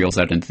materials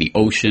out into the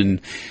ocean.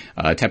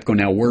 TEPCO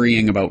now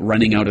worrying about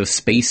running out of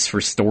space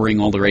for storing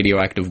all the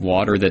radioactive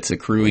water that's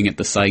accruing at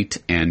the site,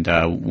 and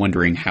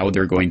wondering how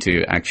they're going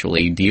to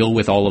actually deal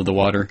with all of the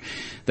water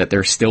that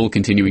they're still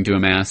continuing to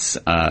amass,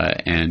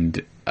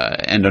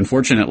 and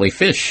unfortunately,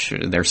 fish.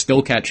 They're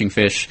still catching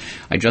fish.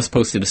 I just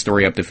posted a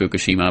story up to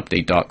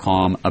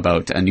FukushimaUpdate.com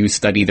about a new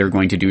study they're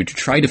going to do to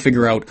try to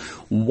figure out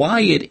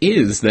why it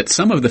is that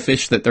some of the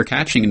fish that they're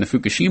catching in the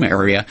Fukushima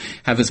area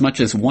have as much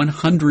as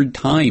 100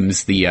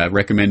 times the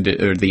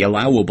recommended or the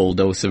allowable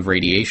dose of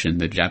radiation,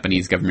 the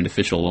Japanese government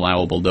official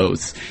allowable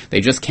dose.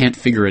 They just can't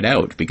figure it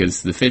out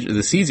because the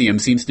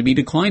cesium seems to be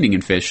declining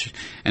in fish,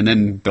 and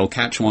then they'll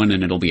catch one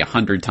and it'll be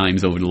 100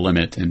 times over the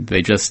limit, and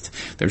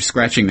they're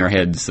scratching their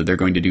heads, so they're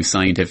going to do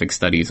scientific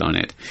studies on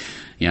it.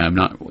 Yeah, I'm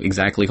not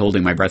exactly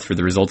holding my breath for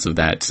the results of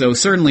that. So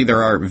certainly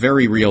there are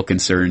very real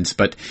concerns,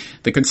 but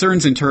the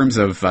concerns in terms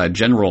of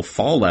general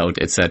fallout,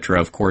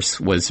 etc., of course,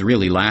 was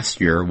really last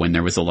year when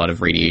there was a lot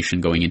of radiation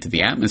going into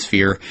the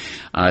atmosphere.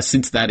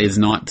 Since that is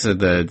not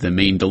the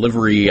main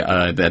delivery,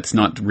 that's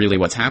not really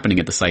what's happening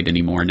at the site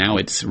anymore. Now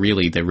it's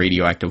really the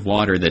radioactive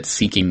water that's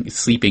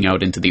seeping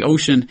out into the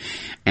ocean,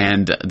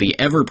 and the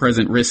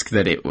ever-present risk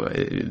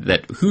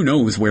that who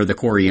knows where the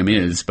corium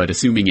is, but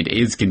assuming it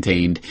is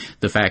contained,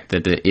 the fact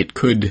that it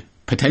could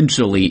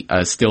potentially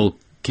still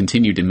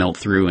continue to melt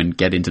through and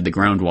get into the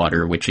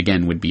groundwater, which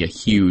again would be a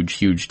huge,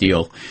 huge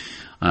deal.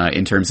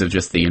 In terms of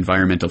just the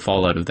environmental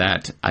fallout of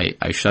that,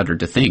 I shudder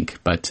to think.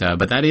 But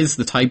that is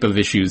the type of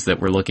issues that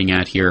we're looking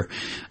at here.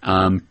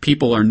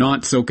 People are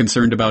not so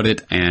concerned about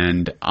it,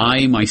 and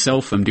I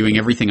myself am doing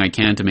everything I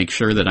can to make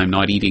sure that I'm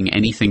not eating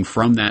anything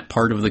from that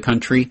part of the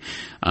country,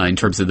 in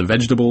terms of the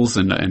vegetables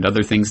and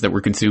other things that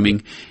we're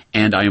consuming.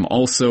 And I am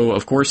also,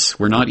 of course,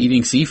 we're not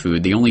eating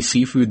seafood. The only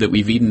seafood that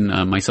we've eaten,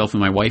 myself and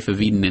my wife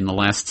have eaten in the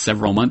last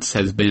several months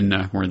has been,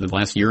 or the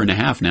last year and a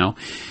half now,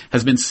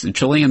 has been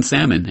Chilean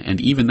salmon, and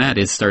even that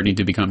is starting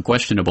to become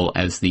questionable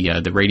as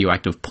the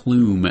radioactive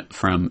plume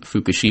from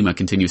Fukushima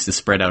continues to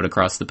spread out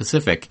across the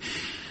Pacific.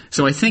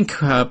 So I think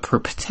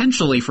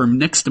potentially for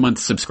next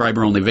month's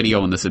subscriber-only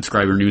video in the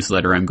subscriber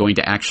newsletter, I'm going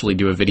to actually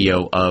do a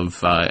video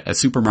of a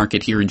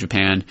supermarket here in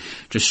Japan,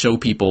 just show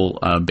people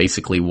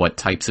basically what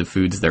types of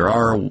foods there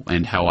are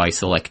and how I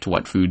select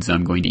what foods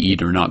I'm going to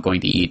eat or not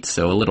going to eat.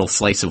 So a little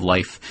slice of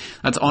life.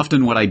 That's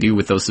often what I do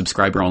with those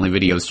subscriber-only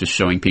videos, just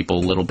showing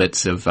people little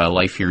bits of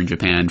life here in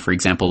Japan. For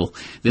example,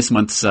 this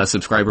month's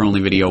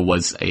subscriber-only video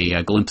was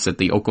a glimpse at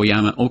the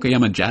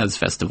Okayama Jazz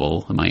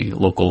Festival, my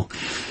local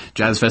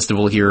jazz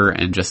festival here,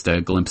 and just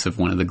a glimpse of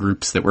one of the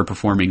groups that were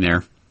performing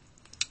there.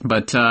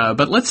 But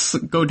let's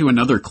go to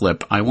another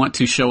clip. I want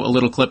to show a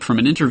little clip from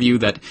an interview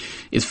that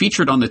is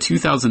featured on the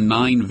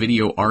 2009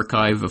 video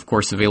archive, of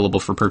course available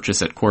for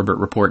purchase at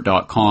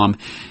CorbettReport.com.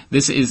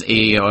 This is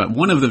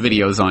one of the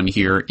videos on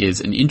here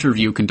is an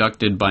interview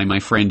conducted by my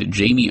friend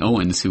Jamie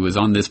Owens, who was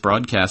on this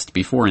broadcast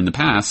before in the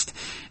past,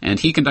 and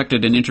he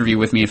conducted an interview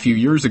with me a few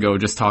years ago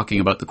just talking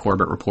about the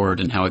Corbett Report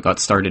and how it got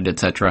started,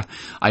 etc.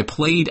 I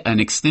played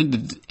an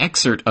extended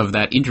excerpt of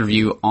that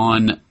interview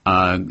on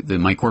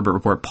my Corbett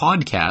Report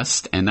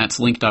podcast, and that's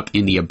linked up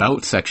in the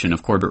About section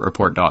of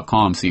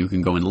CorbettReport.com, so you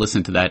can go and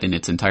listen to that in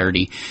its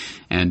entirety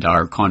and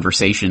our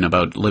conversation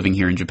about living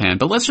here in Japan.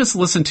 But let's just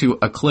listen to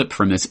a clip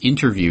from this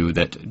interview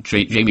that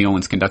Jamie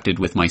Owens conducted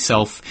with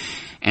myself,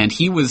 and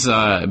he was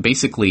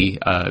basically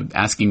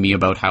asking me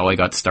about how I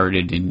got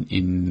started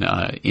in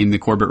the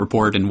Corbett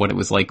Report and what it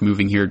was like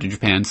moving here to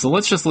Japan. So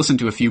let's just listen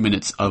to a few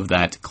minutes of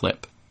that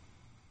clip.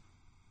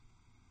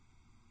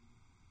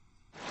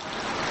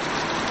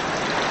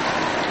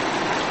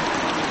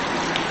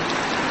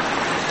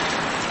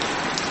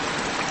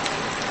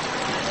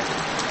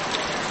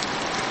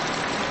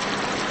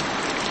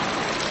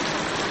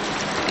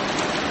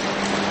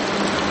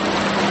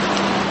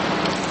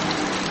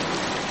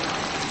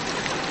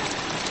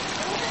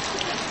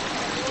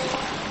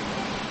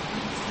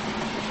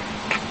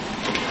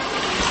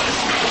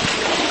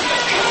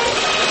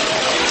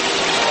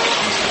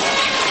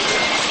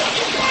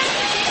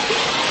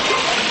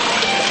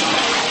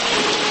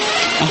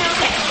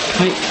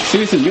 はい、す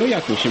みません、予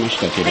約しまし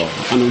たけど、ジ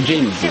ェ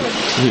ームズ。はい。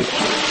はい、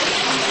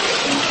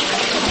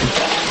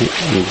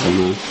ありがとうござい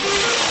ます。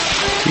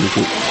すみま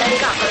せん。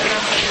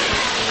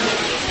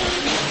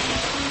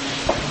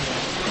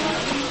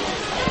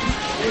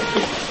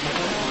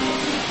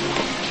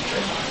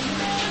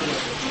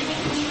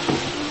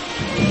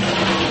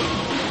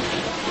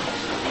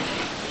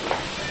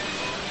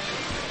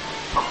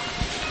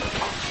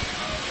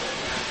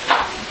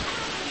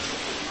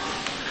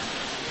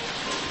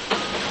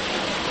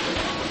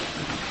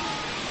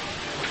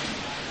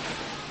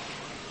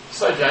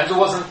So, James, it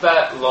wasn't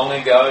that long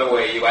ago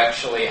where you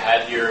actually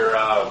had your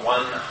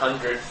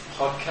 100th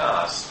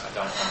podcast. I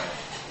don't know.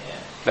 Yeah.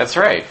 That's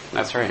right.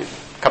 That's right.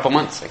 A couple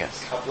months, I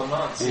guess. A couple of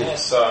months, yeah.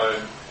 So,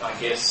 I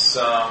guess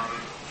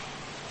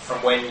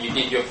from when you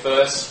did your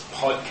first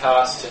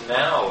podcast to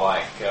now,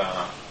 like,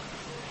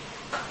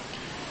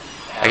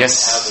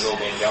 how's it all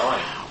been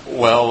going?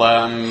 Well,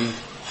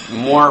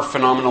 more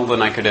phenomenal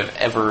than I could have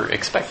ever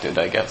expected,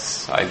 I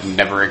guess. I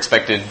never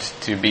expected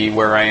to be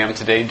where I am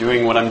today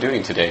doing what I'm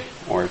doing today,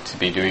 or to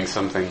be doing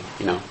something,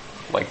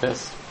 like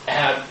this.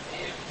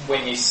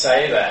 When you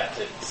say that,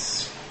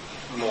 it's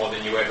more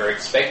than you ever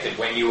expected.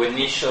 When you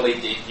initially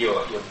did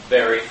your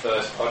very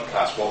first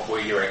podcast, what were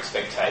your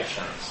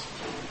expectations?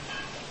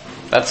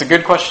 That's a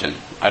good question.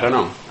 I don't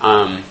know.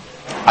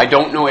 I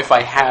don't know if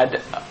I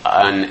had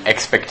an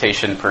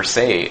expectation per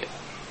se,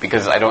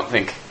 because I don't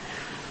think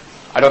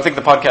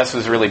the podcast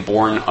was really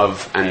born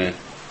of an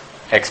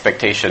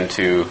expectation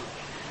to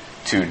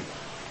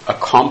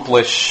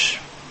accomplish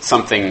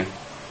something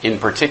in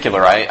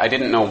particular. I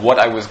didn't know what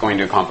I was going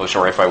to accomplish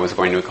or if I was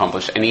going to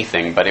accomplish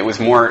anything, but it was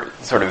more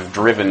sort of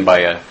driven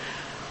by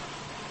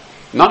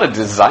not a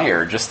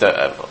desire, just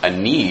a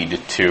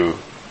need to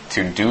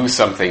do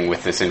something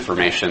with this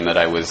information that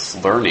I was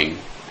learning.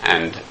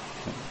 And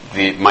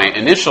my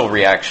initial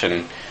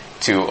reaction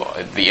to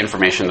the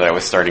information that I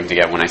was starting to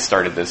get when I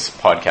started this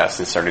podcast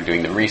and started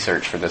doing the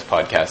research for this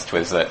podcast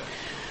was that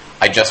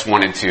I just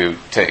wanted to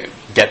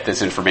get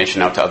this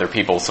information out to other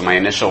people. So my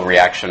initial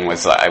reaction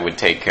was that I would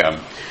take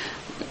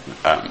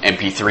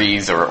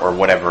MP3s or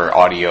whatever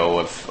audio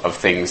of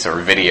things or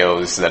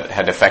videos that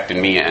had affected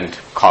me and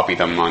copy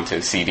them onto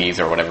CDs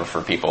or whatever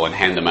for people and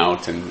hand them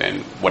out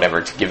and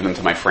whatever to give them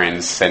to my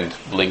friends, send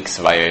links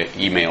via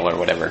email or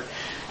whatever.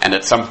 And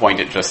at some point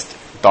it just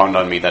dawned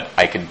on me that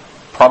I could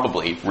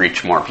probably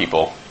reach more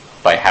people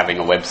by having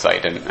a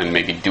website and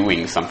maybe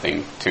doing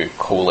something to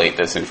collate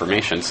this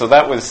information. So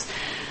that was,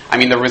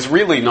 there was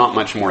really not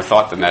much more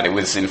thought than that. It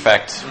was, in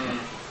fact,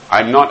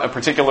 I'm not a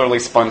particularly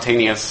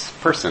spontaneous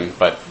person,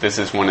 but this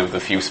is one of the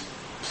few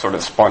sort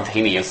of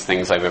spontaneous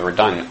things I've ever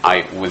done.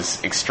 I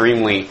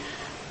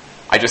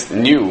just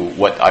knew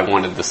what I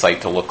wanted the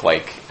site to look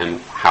like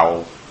and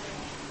how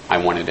I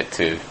wanted it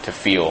to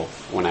feel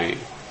when I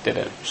did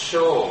it.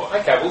 Sure.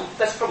 Okay, well,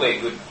 that's probably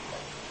a good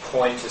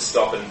point to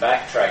stop and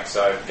backtrack.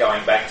 So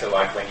going back to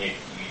like when you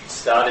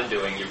started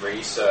doing your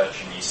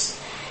research and you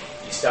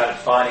you started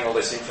finding all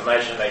this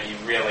information that you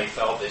really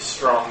felt this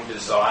strong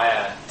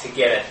desire to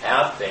get it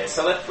out there.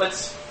 So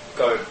let's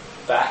go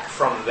back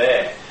from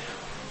there.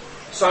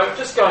 So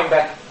just going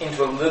back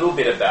into a little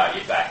bit about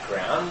your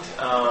background,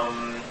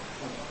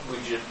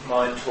 would you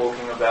mind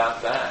talking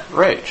about that?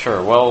 Right,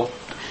 sure. Well,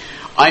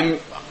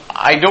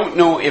 I don't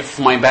know if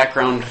my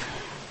background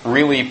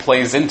really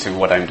plays into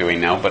what I'm doing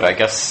now, but I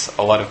guess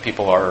a lot of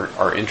people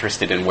are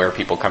interested in where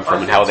people come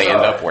from and how they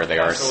end up where they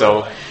are.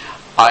 Absolutely.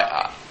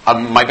 So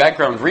my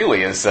background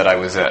really is that I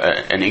was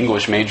an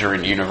English major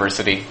in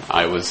university.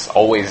 I was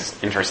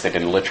always interested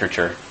in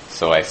literature.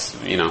 So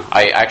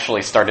I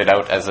actually started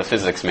out as a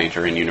physics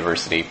major in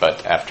university,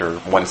 but after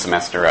one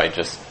semester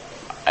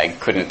I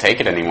couldn't take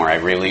it anymore. I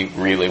really,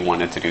 really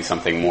wanted to do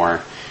something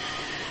more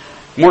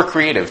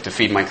creative to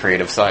feed my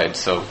creative side.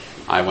 So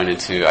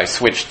I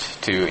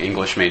switched to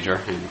English major,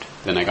 and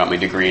then I got my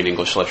degree in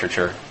English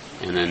literature.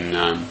 And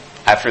then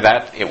after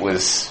that, it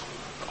was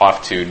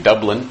off to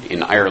Dublin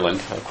in Ireland.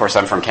 Of course,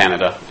 I'm from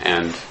Canada,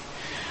 and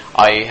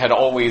I had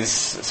always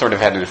sort of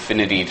had an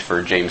affinity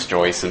for James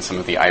Joyce and some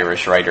of the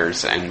Irish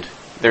writers, and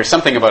there's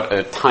something about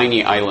a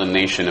tiny island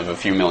nation of a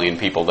few million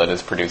people that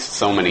has produced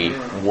so many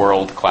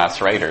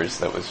world-class writers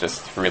that was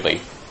just really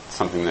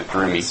something that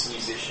drew me.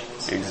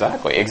 Musicians.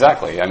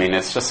 Exactly. I mean,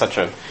 it's just such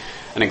an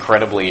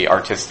incredibly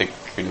artistic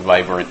and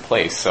vibrant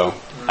place. So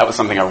that was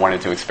something I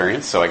wanted to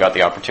experience. So I got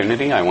the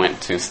opportunity. I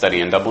went to study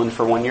in Dublin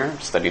for 1 year,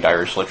 studied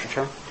Irish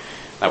literature.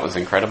 That was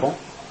incredible.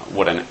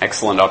 What an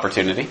excellent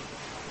opportunity.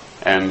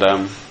 And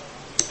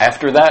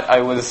after that,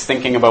 I was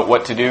thinking about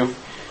what to do.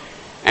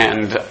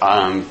 And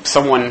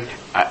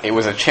it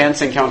was a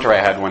chance encounter I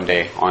had one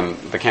day on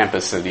the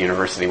campus of the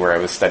university where I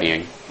was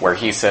studying, where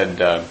he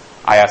said,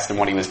 I asked him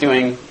what he was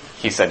doing.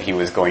 He said he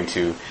was going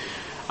to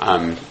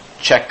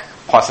check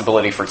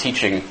possibility for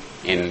teaching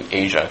in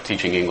Asia,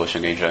 teaching English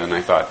in Asia, and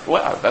I thought,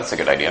 wow, that's a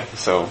good idea.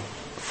 So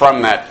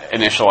from that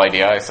initial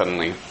idea, I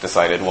suddenly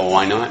decided, well,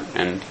 why not?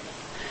 And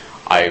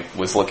I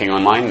was looking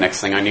online.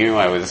 Next thing I knew,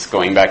 I was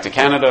going back to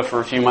Canada for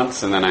a few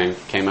months, and then I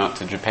came out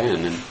to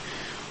Japan, and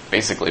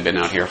basically been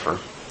out here for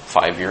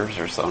 5 years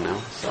or so now.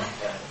 So.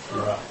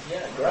 Okay. Right.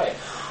 Yeah, great.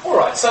 All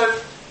right, so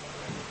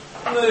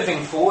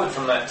moving forward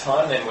from that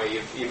time then where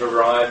you've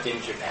arrived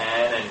in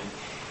Japan and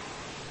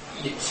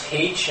you're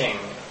teaching,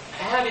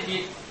 how did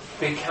you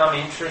become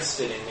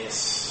interested in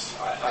this,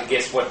 I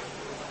guess what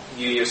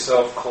you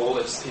yourself call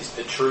is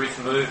the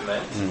truth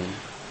movement?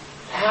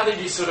 How did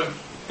you sort of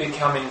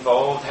become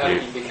involved? How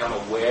did you become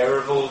aware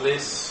of all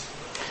this?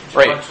 Do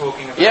you mind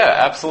talking about that?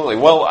 Absolutely.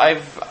 Well,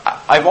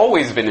 I've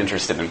always been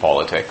interested in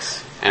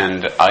politics,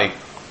 and I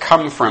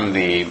come from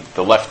the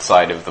left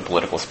side of the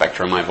political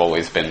spectrum. I've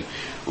always been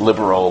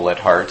liberal at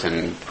heart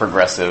and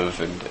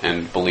progressive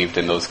and believed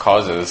in those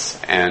causes,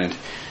 and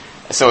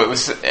so it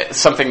was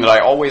something that I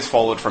always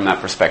followed from that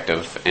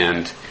perspective,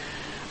 and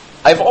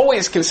I've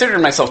always considered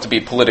myself to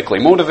be politically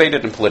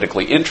motivated and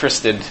politically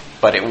interested,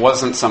 but it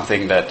wasn't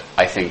something that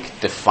I think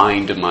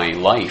defined my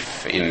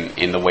life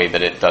in the way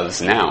that it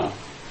does now.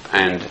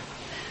 And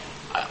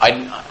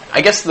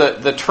I guess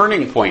the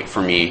turning point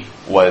for me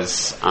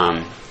was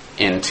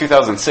in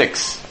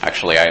 2006.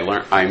 Actually,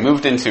 I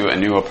moved into a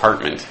new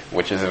apartment,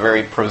 which is a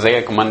very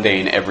prosaic,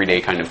 mundane,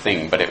 everyday kind of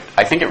thing. But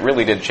I think it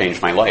really did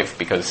change my life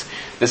because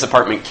this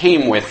apartment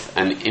came with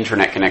an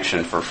internet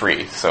connection for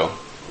free. So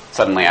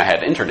suddenly I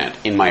had internet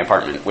in my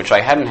apartment, which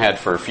I hadn't had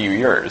for a few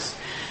years.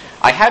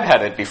 I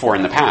had it before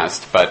in the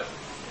past, but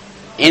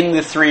in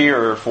the 3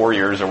 or 4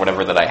 years or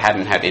whatever that I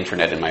hadn't had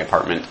internet in my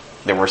apartment,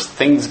 there were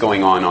things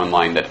going on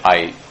online that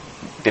I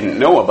didn't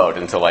know about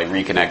until I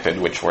reconnected,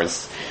 which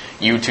was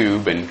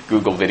YouTube and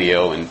Google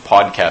Video and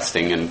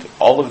podcasting and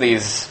all of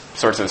these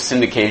sorts of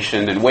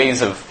syndication and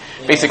ways of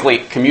basically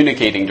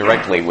communicating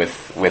directly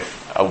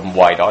with a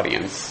wide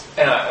audience.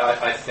 And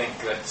I think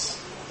that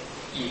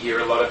you hear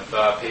a lot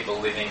of people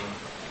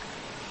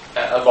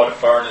a lot of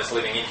foreigners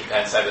living in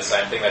Japan say the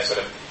same thing. They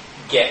sort of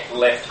get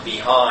left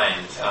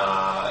behind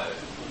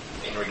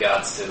in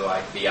regards to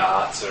like the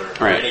arts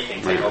or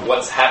anything, or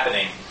what's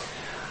happening.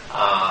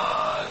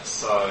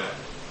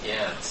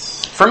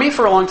 For me,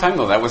 for a long time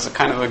though, that was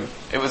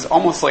it was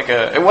almost like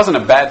it wasn't a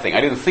bad thing.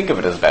 I didn't think of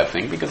it as a bad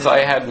thing because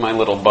I had my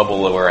little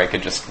bubble where I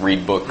could just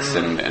read books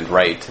and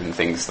write and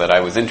things that I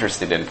was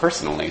interested in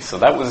personally. So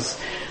that was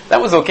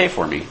okay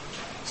for me.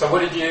 So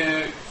what did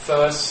you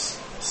first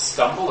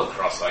stumble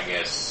across, I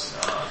guess,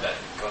 that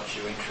got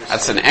you interested?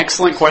 That's an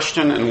excellent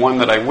question and one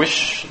that I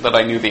wish that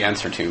I knew the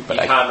answer to, but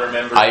I can't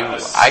remember.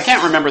 I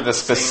can't remember the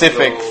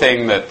specific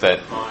thing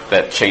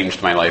that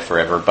changed my life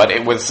forever, but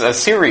it was a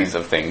series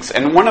of things.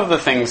 And one of the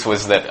things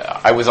was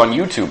that I was on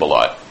YouTube a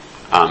lot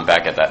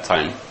back at that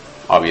time.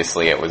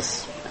 Obviously, it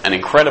was an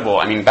incredible,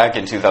 back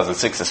in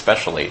 2006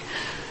 especially,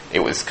 it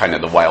was kind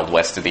of the Wild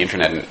West of the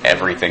internet and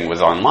everything was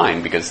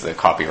online because the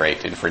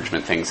copyright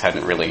infringement things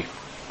hadn't really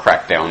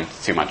cracked down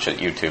too much at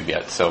YouTube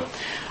yet. So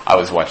I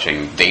was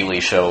watching Daily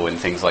Show and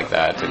things like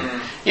that,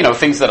 and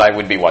things that I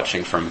would be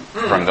watching from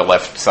the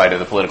left side of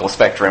the political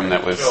spectrum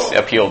that was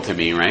appealed to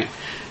me, right?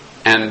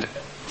 And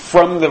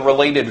from the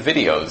related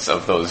videos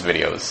of those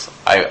videos,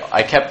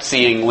 I kept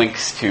seeing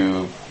links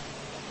to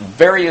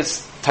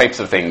various types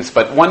of things,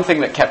 but one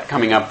thing that kept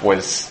coming up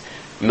was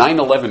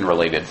 9/11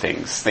 related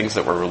things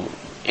that were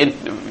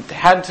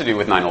had to do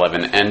with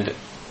 9/11, and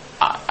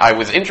I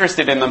was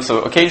interested in them,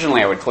 so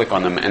occasionally I would click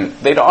on them, and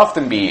they'd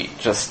often be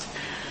just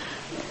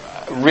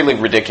really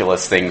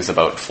ridiculous things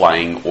about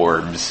flying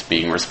orbs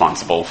being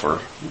responsible for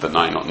the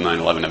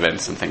 9/11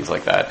 events and things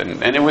like that,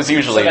 and it was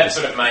usually... So that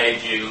sort of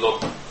made you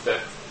look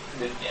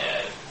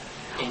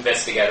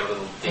investigate a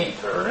little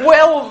deeper.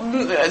 Well,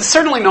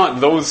 certainly not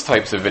those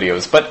types of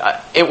videos,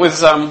 but it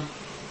was... You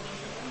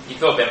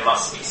thought there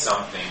must be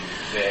something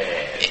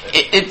there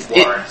that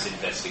warrants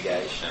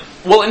investigation.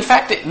 Well, in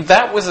fact,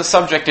 that was a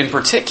subject in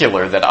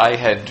particular that I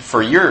had,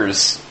 for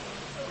years,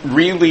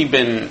 really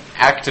been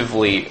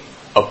actively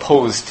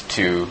opposed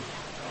to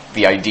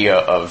the idea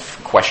of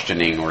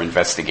questioning or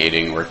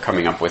investigating or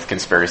coming up with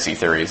conspiracy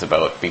theories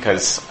about,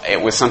 because it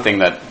was something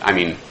that,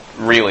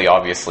 really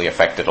obviously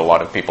affected a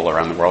lot of people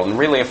around the world, and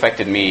really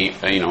affected me,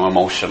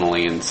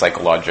 emotionally and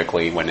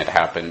psychologically when it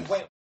happened.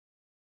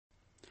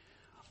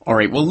 All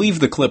right, we'll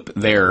leave the clip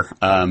there.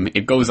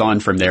 It goes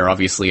on from there,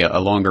 obviously, a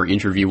longer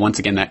interview. Once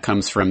again, that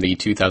comes from the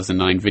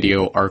 2009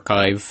 video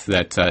archive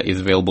that is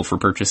available for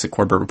purchase at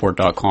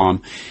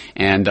corbettreport.com.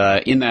 And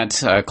in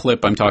that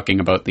clip, I'm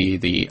talking about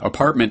the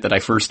apartment that I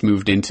first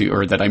moved into,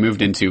 or that I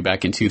moved into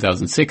back in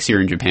 2006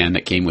 here in Japan,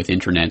 that came with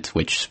internet,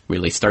 which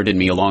really started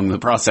me along the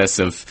process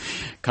of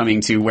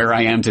coming to where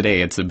I am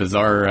today. It's a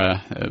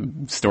bizarre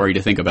story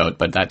to think about,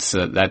 but that's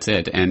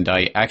it. And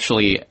I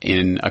actually,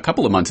 in a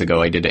couple of months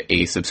ago, I did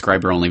a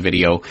subscriber-only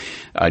video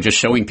just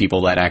showing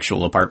people that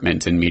actual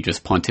apartment and me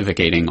just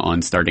pontificating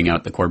on starting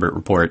out the Corbett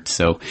Report.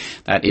 So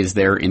that is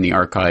there in the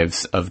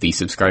archives of the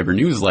subscriber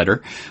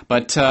newsletter.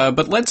 But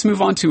let's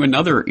move on to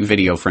another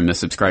video from the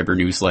subscriber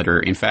newsletter.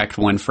 In fact,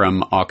 one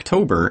from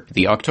October.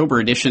 The October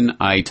edition,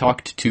 I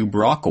talked to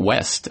Brock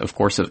West, of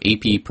course, of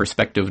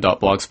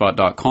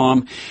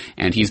apperspective.blogspot.com,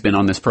 and he's been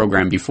on this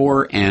program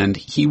before, and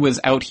he was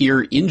out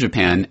here in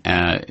Japan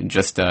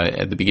just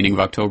at the beginning of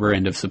October,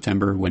 end of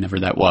September,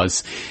 whenever that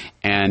was.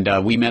 And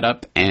we met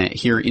up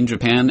here in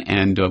Japan,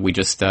 and we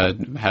just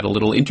had a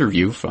little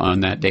interview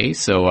on that day.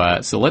 So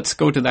let's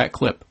go to that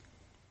clip.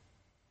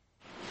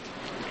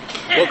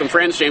 Welcome,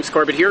 friends. James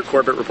Corbett here,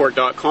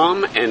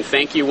 CorbettReport.com, and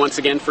thank you once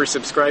again for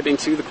subscribing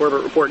to the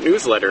Corbett Report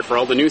newsletter. For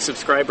all the new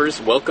subscribers,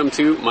 welcome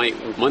to my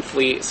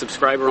monthly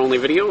subscriber-only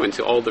video, and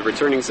to all the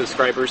returning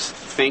subscribers,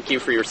 thank you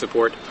for your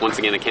support. Once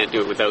again, I can't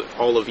do it without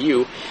all of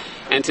you.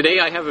 And today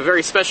I have a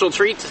very special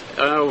treat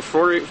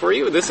for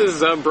you. This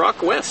is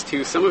Brock West,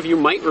 who some of you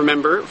might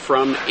remember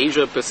from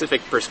Asia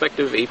Pacific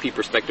Perspective,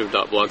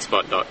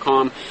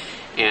 apperspective.blogspot.com.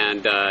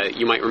 And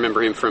you might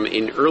remember him from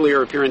an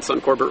earlier appearance on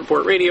Corbett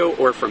Report Radio,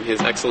 or from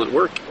his excellent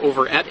work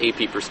over at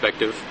AP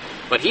Perspective.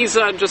 But he's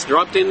just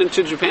dropped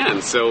into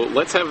Japan, so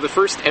let's have the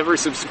first ever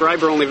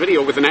subscriber-only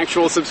video with an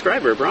actual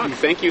subscriber. Brock,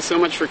 thank you so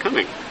much for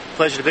coming.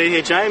 Pleasure to be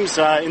here, James,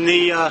 in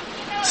the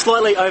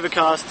slightly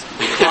overcast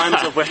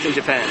climes of Western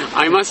Japan.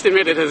 I must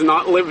admit, it has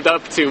not lived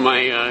up to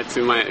my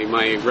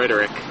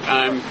rhetoric.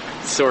 I'm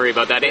sorry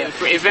about that. Yeah.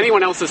 If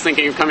anyone else is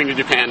thinking of coming to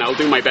Japan, I'll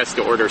do my best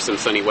to order some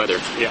sunny weather.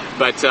 Yeah.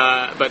 But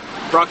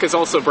Brock has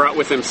also brought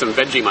with him some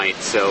Vegemite,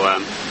 so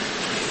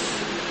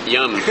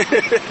yum.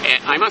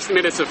 I must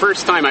admit, it's the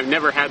first time. I've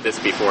never had this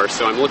before,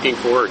 so I'm looking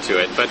forward to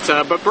it. But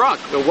Brock,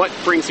 what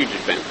brings you to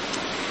Japan?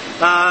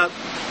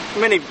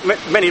 Many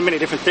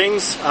different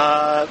things.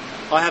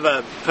 I have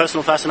a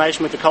personal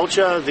fascination with the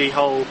culture, the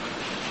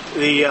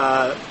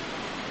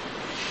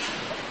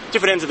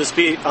different ends of the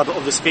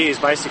spheres,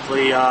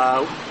 basically.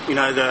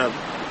 The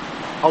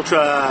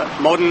ultra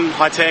modern,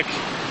 high tech,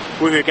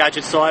 woohoo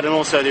gadget side, and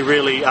also the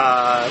really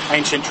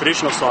ancient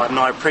traditional side. And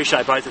I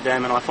appreciate both of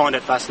them, and I find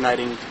it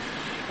fascinating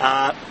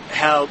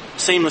how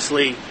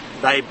seamlessly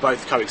they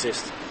both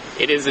coexist.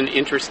 It is an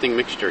interesting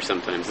mixture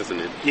sometimes, isn't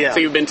it? Yeah. So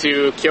you've been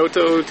to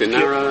Kyoto, to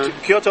Nara?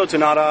 Kyoto to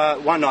Nara,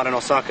 one night in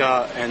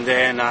Osaka, and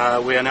then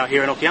we are now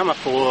here in Okayama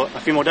for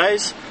a few more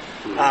days.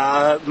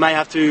 May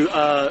have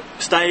to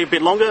stay a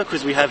bit longer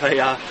because we have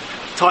a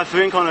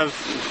typhoon kind of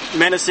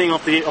menacing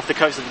off the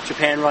coast of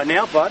Japan right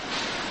now. But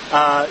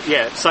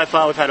so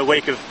far we've had a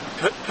week of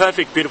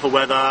perfect, beautiful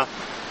weather,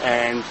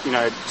 and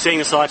seeing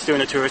the sights, doing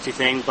the touristy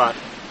thing. But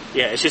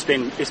yeah, it's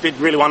been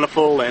really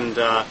wonderful, and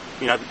the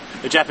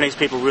Japanese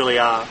people really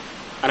are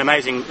an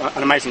amazing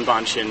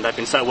bunch, and they've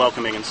been so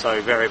welcoming and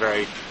so very,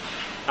 very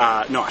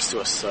nice to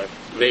us. So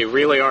they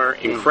really are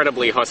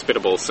incredibly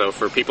hospitable. So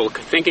for people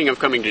thinking of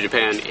coming to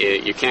Japan,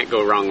 you can't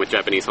go wrong with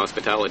Japanese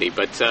hospitality.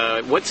 But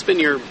what's been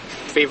your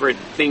favorite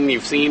thing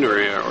you've seen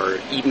or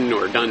eaten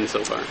or done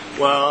so far?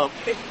 Well,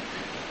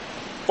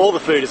 all the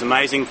food is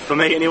amazing for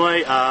me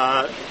anyway.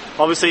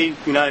 Obviously,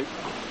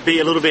 be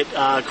a little bit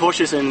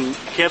cautious and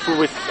careful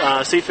with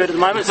seafood at the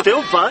moment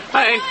still, but...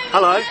 Hi.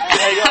 Hello.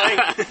 How are you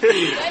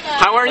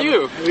going? How are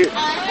you?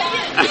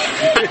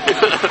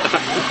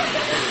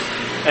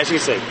 As you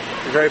can see,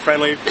 very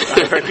friendly,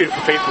 very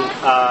beautiful people.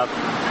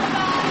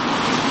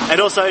 And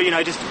also,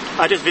 just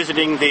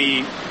visiting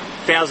the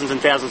thousands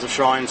and thousands of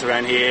shrines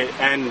around here,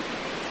 and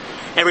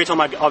every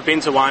time I've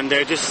been to one,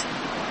 there just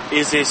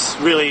is this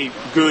really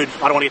good,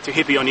 I don't want to get too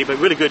hippie on you, but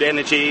really good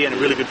energy and a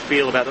really good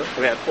feel about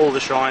all the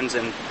shrines,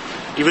 and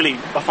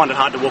I find it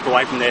hard to walk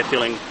away from there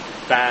feeling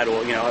bad,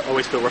 or, I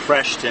always feel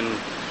refreshed, and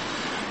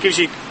gives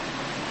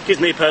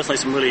me personally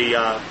some really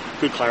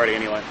good clarity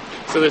anyway.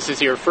 So this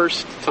is your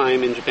first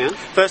time in Japan?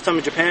 First time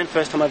in Japan,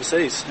 first time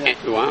overseas. Yeah.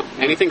 Wow.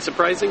 Anything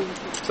surprising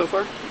so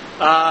far?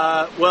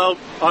 Well,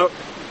 I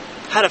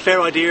had a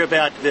fair idea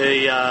about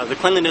the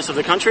cleanliness of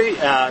the country,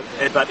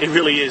 but it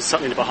really is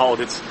something to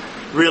behold. It's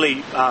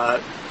really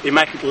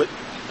immaculate,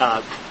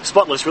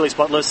 spotless, really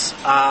spotless.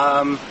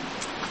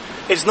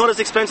 It's not as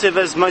expensive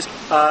as most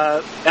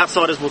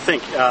outsiders will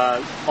think.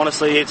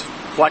 Honestly, it's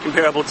quite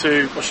comparable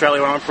to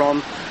Australia, where I'm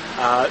from.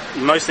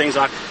 Most things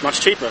are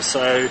much cheaper.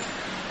 So,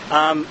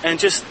 and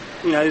just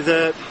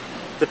the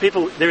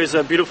people, there is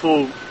a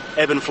beautiful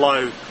ebb and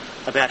flow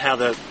about how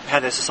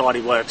their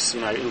society works.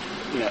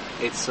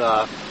 It's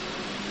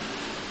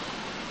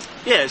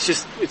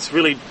it's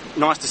really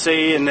nice to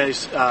see, and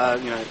there's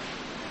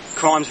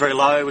crime's very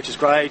low, which is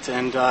great,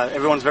 and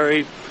everyone's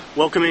very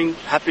welcoming,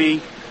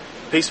 happy,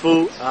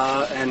 peaceful,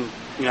 and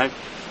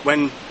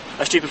when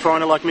a stupid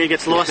foreigner like me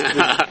gets lost,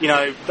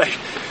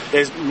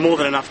 there's more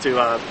than enough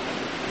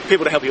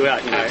people to help you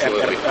out,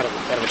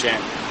 out of a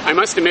jam. I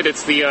must admit,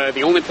 it's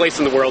the only place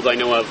in the world I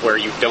know of where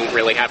you don't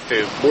really have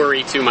to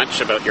worry too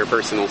much about your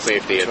personal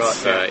safety.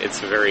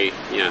 It's a very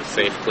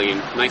safe, clean,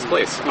 nice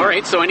place. All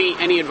right. So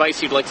any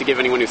advice you'd like to give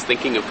anyone who's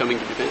thinking of coming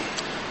to Japan?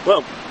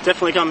 Well,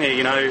 definitely come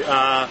here.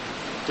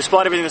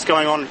 Despite everything that's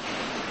going on,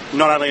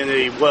 not only in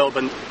the world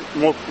but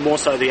more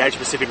so the Asia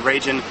Pacific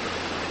region,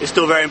 it's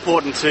still very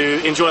important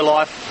to enjoy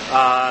life,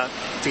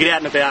 to get out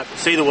and about,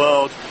 see the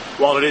world,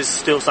 while it is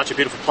still such a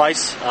beautiful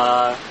place.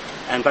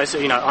 And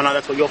basically, I know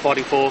that's what you're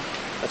fighting for.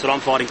 That's what I'm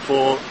fighting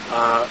for.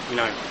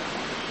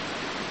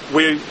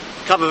 We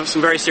cover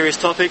some very serious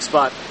topics,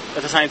 but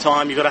at the same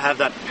time, you've got to have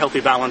that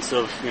healthy balance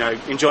of,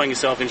 enjoying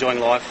yourself, enjoying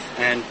life,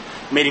 and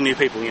meeting new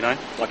people,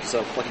 like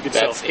yourself, like a good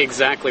self. That's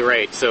exactly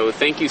right. So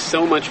thank you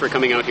so much for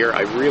coming out here.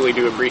 I really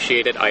do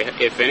appreciate it.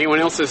 If anyone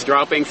else is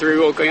dropping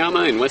through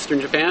Okayama in Western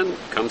Japan,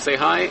 come say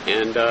hi,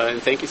 and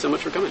thank you so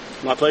much for coming.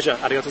 My pleasure.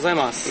 Arigatou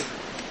gozaimasu.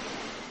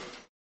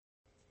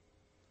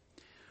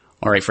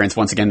 All right, friends,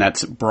 once again,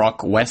 that's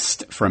Brock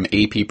West from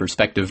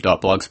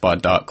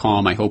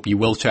apperspective.blogspot.com. I hope you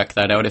will check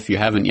that out if you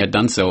haven't yet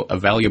done so. A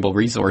valuable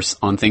resource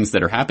on things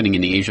that are happening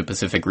in the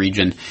Asia-Pacific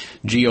region,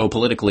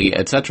 geopolitically,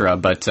 etc.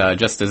 But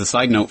just as a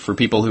side note, for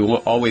people who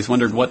always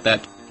wondered what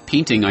that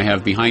painting I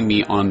have behind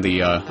me on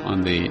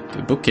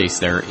the bookcase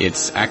there,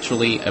 it's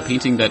actually a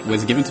painting that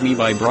was given to me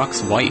by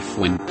Brock's wife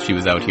when she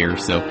was out here.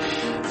 So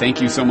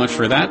thank you so much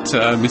for that,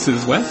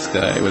 Mrs. West.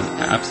 It was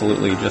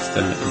absolutely just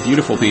a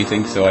beautiful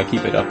painting, so I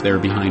keep it up there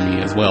behind me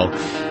as well.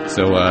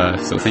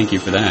 So thank you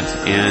for that.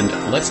 And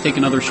let's take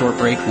another short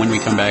break. When we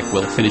come back,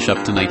 we'll finish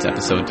up tonight's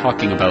episode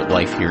talking about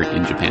life here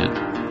in Japan.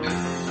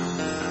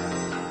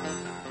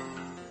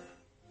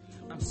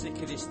 I'm sick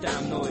of this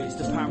damn noise,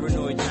 the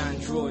paranoid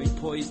android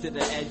poised at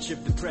the edge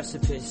of the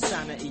precipice.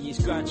 Sanity is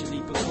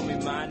gradually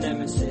becoming my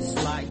nemesis,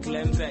 like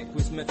Glenn Beck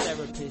was my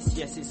therapist.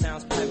 Yes, it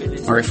sounds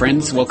perilous. All right,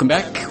 friends, welcome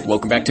back.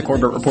 Welcome back to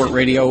Corbett Report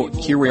Radio.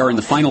 Here we are in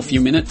the final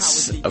few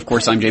minutes. Of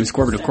course, I'm James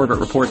Corbett of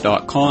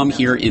CorbettReport.com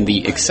here in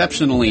the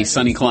exceptionally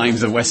sunny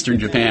climes of Western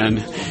Japan.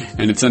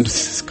 And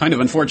it's kind of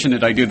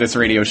unfortunate I do this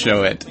radio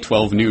show at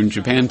 12 noon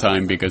Japan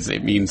time because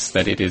it means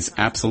that it is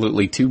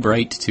absolutely too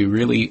bright to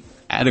really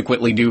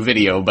adequately do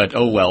video, but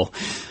oh well.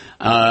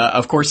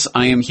 Of course,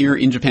 I am here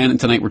in Japan, and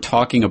tonight we're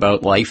talking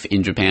about life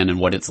in Japan and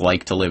what it's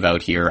like to live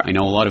out here. I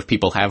know a lot of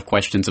people have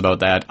questions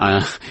about that.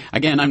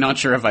 Again, I'm not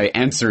sure if I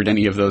answered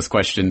any of those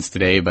questions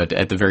today, but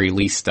at the very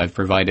least, I've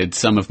provided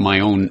some of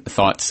my own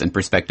thoughts and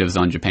perspectives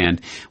on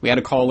Japan. We had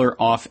a caller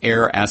off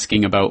air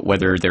asking about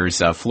whether there's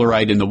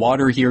fluoride in the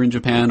water here in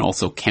Japan,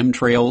 also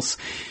chemtrails.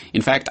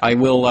 In fact, I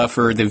will,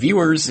 for the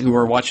viewers who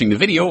are watching the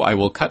video, I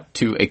will cut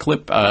to a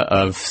clip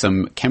of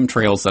some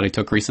chemtrails that I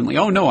took recently.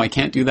 Oh no, I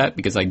can't do that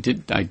because I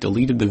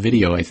deleted the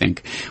video, I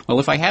think. Well,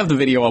 if I have the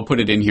video, I'll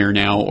put it in here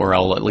now, or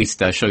I'll at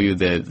least show you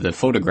the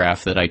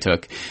photograph that I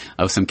took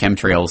of some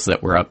chemtrails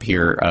that were up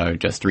here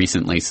just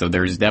recently. So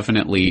there's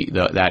definitely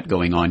that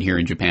going on here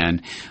in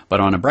Japan.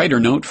 But on a brighter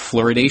note,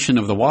 fluoridation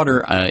of the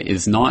water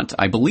is not,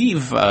 I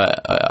believe,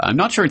 I'm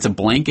not sure it's a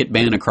blanket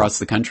ban across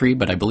the country,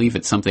 but I believe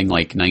it's something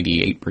like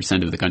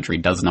 98% of the country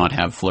does not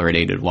have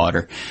fluoridated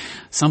water.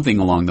 Something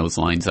along those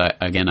lines.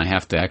 Again, I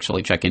have to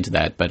actually check into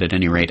that, but at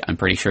any rate, I'm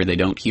pretty sure they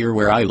don't here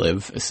where I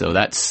live, so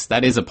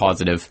that is a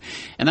positive.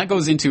 And that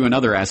goes into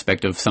another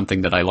aspect of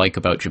something that I like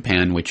about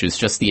Japan, which is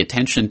just the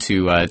attention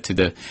to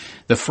the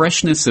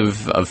freshness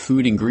of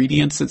food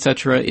ingredients,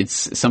 etc.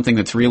 It's something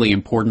that's really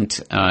important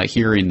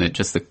here in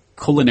just the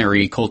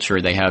culinary culture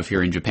they have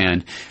here in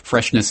Japan.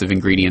 Freshness of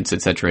ingredients,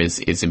 etc.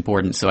 is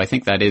important. So I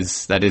think that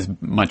is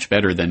much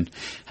better than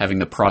having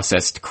the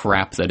processed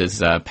crap that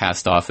is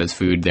passed off as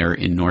food there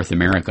in North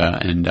America.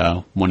 And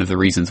one of the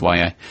reasons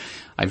why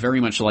I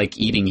very much like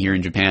eating here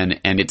in Japan,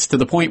 and it's to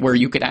the point where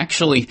you can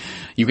actually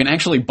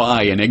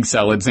buy an egg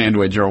salad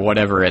sandwich or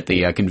whatever at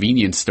the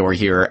convenience store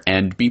here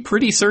and be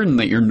pretty certain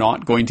that you're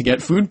not going to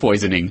get food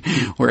poisoning.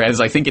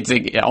 Whereas I think it's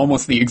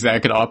almost the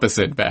exact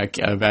opposite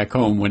back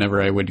home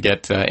whenever I would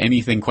get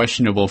anything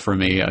questionable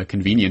from a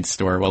convenience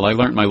store. Well, I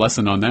learned my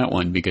lesson on that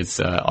one because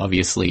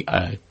obviously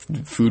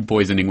food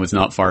poisoning was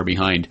not far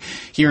behind.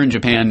 Here in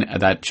Japan,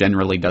 that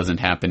generally doesn't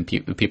happen.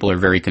 People are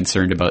very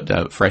concerned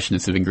about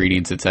freshness of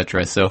ingredients,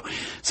 etc. So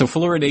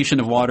fluoridation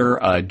of water,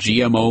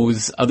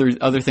 GMOs,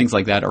 other things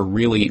like that are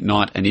really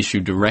not an issue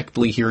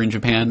directly here in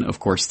Japan. Of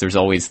course, there's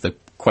always the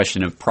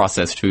question of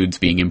processed foods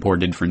being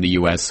imported from the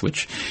U.S.,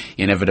 which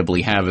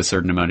inevitably have a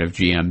certain amount of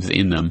GMs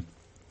in them.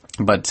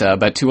 But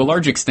to a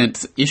large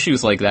extent,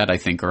 issues like that, I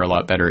think, are a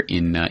lot better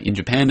in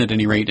Japan at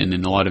any rate, and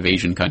in a lot of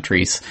Asian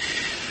countries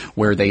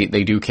where they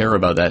do care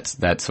about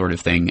that sort of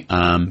thing.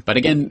 But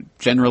again,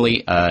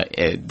 generally,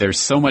 there's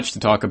so much to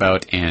talk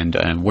about,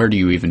 and where do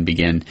you even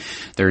begin?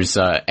 There's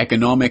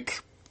economic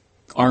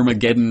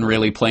Armageddon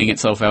really playing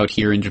itself out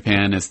here in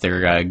Japan as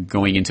they're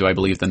going into, I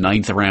believe, the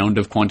 9th round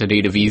of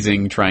quantitative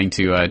easing, trying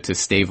to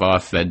stave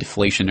off the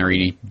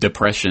deflationary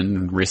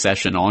depression,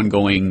 recession,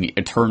 ongoing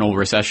eternal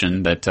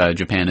recession that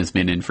Japan has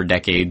been in for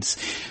decades,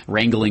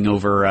 wrangling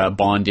over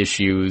bond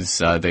issues,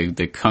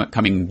 the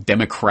coming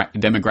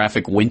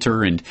demographic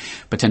winter and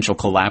potential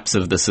collapse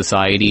of the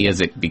society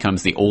as it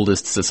becomes the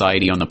oldest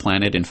society on the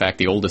planet, in fact,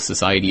 the oldest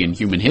society in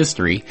human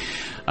history.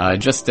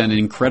 Just an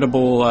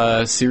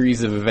incredible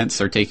series of events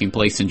are taking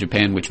place in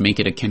Japan which make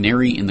it a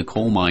canary in the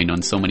coal mine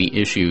on so many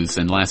issues.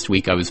 And last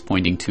week I was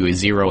pointing to a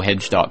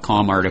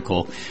ZeroHedge.com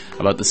article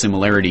about the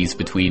similarities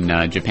between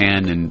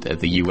Japan and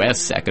the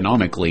U.S.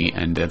 economically,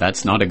 and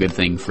that's not a good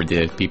thing for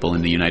the people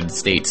in the United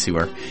States who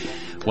are,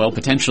 well,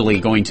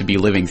 potentially going to be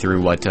living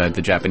through what the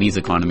Japanese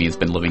economy has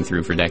been living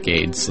through for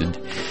decades. And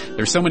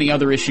there's so many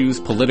other issues,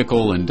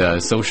 political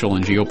and social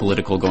and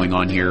geopolitical, going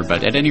on here.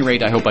 But at any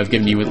rate, I hope I've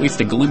given you at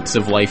least a glimpse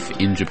of life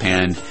in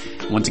Japan.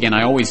 Once again,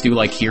 I always do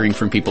like hearing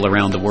from people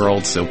around the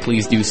world, so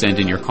please do send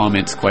in your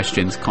comments,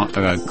 questions,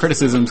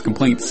 criticisms,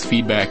 complaints,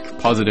 feedback,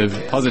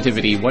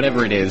 positivity,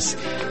 whatever it is,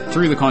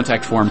 through the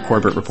contact form,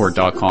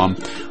 CorbettReport.com.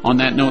 On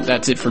that note,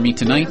 that's it for me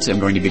tonight. I'm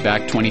going to be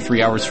back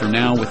 23 hours from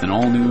now with an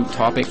all-new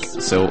topic.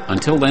 So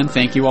until then,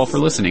 thank you all for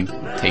listening.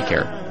 Take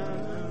care.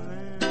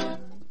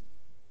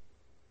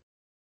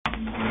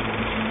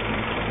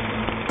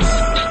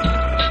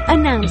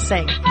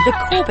 Announcing the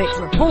Corbett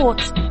Report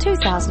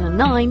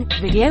 2009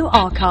 video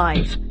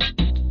archive.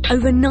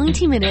 Over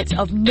 90 minutes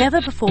of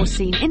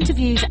never-before-seen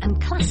interviews and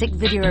classic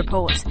video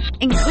reports,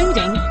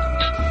 including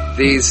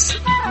these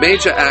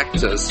major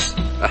actors,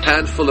 a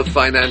handful of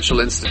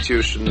financial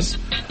institutions,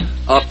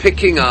 are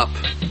picking up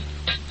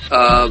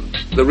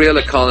the real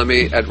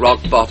economy at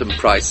rock-bottom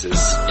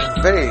prices.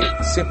 Very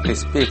simply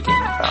speaking,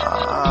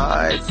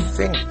 I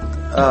think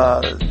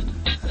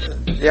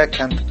there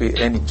can't be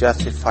any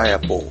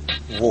justifiable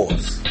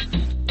wars.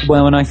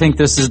 Well, and I think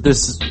this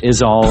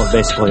is all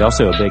basically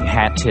also a big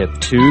hat tip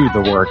to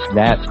the work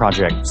that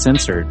Project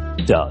Censored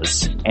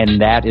does.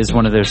 And that is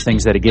one of those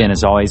things that, again,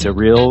 is always a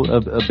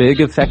big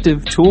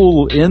effective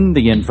tool in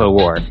the info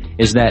war,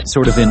 is that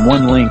sort of in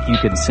one link you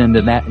could send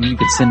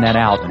that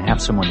out and have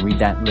someone read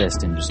that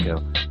list and just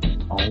go,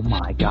 oh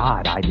my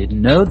God, I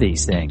didn't know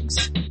these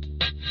things.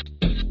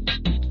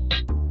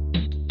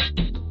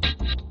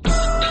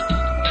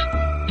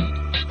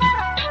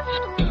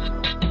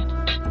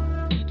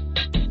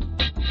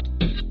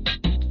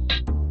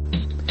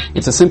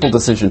 It's a simple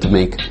decision to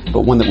make,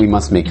 but one that we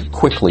must make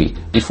quickly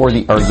before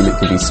the argument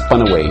can be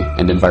spun away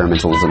and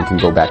environmentalism can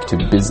go back to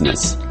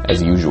business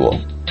as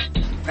usual.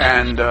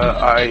 And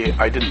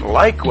I didn't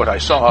like what I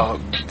saw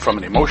from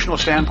an emotional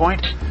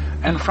standpoint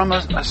and from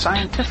a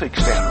scientific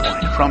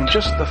standpoint, from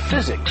just the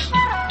physics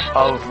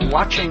of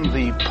watching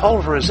the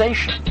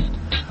pulverization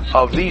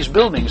of these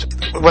buildings.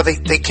 Well,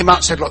 they came out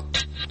and said, look,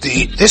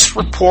 this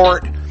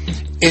report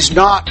is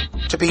not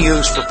to be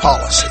used for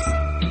policy.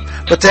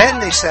 But then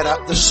they set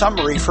up the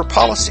summary for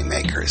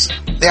policymakers.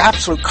 The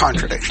absolute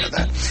contradiction of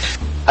that.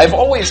 I've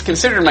always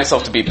considered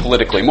myself to be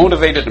politically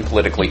motivated and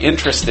politically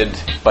interested,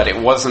 but it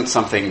wasn't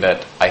something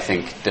that I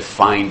think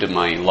defined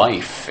my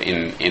life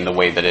in the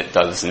way that it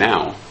does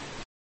now.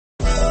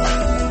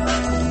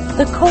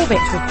 The Corbett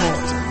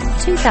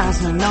Report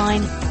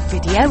 2009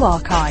 Video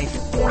Archive.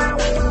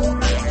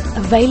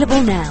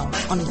 Available now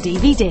on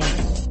DVD.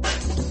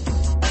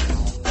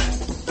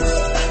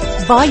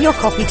 Buy your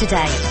copy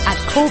today at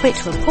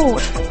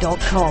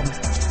CorbettReport.com.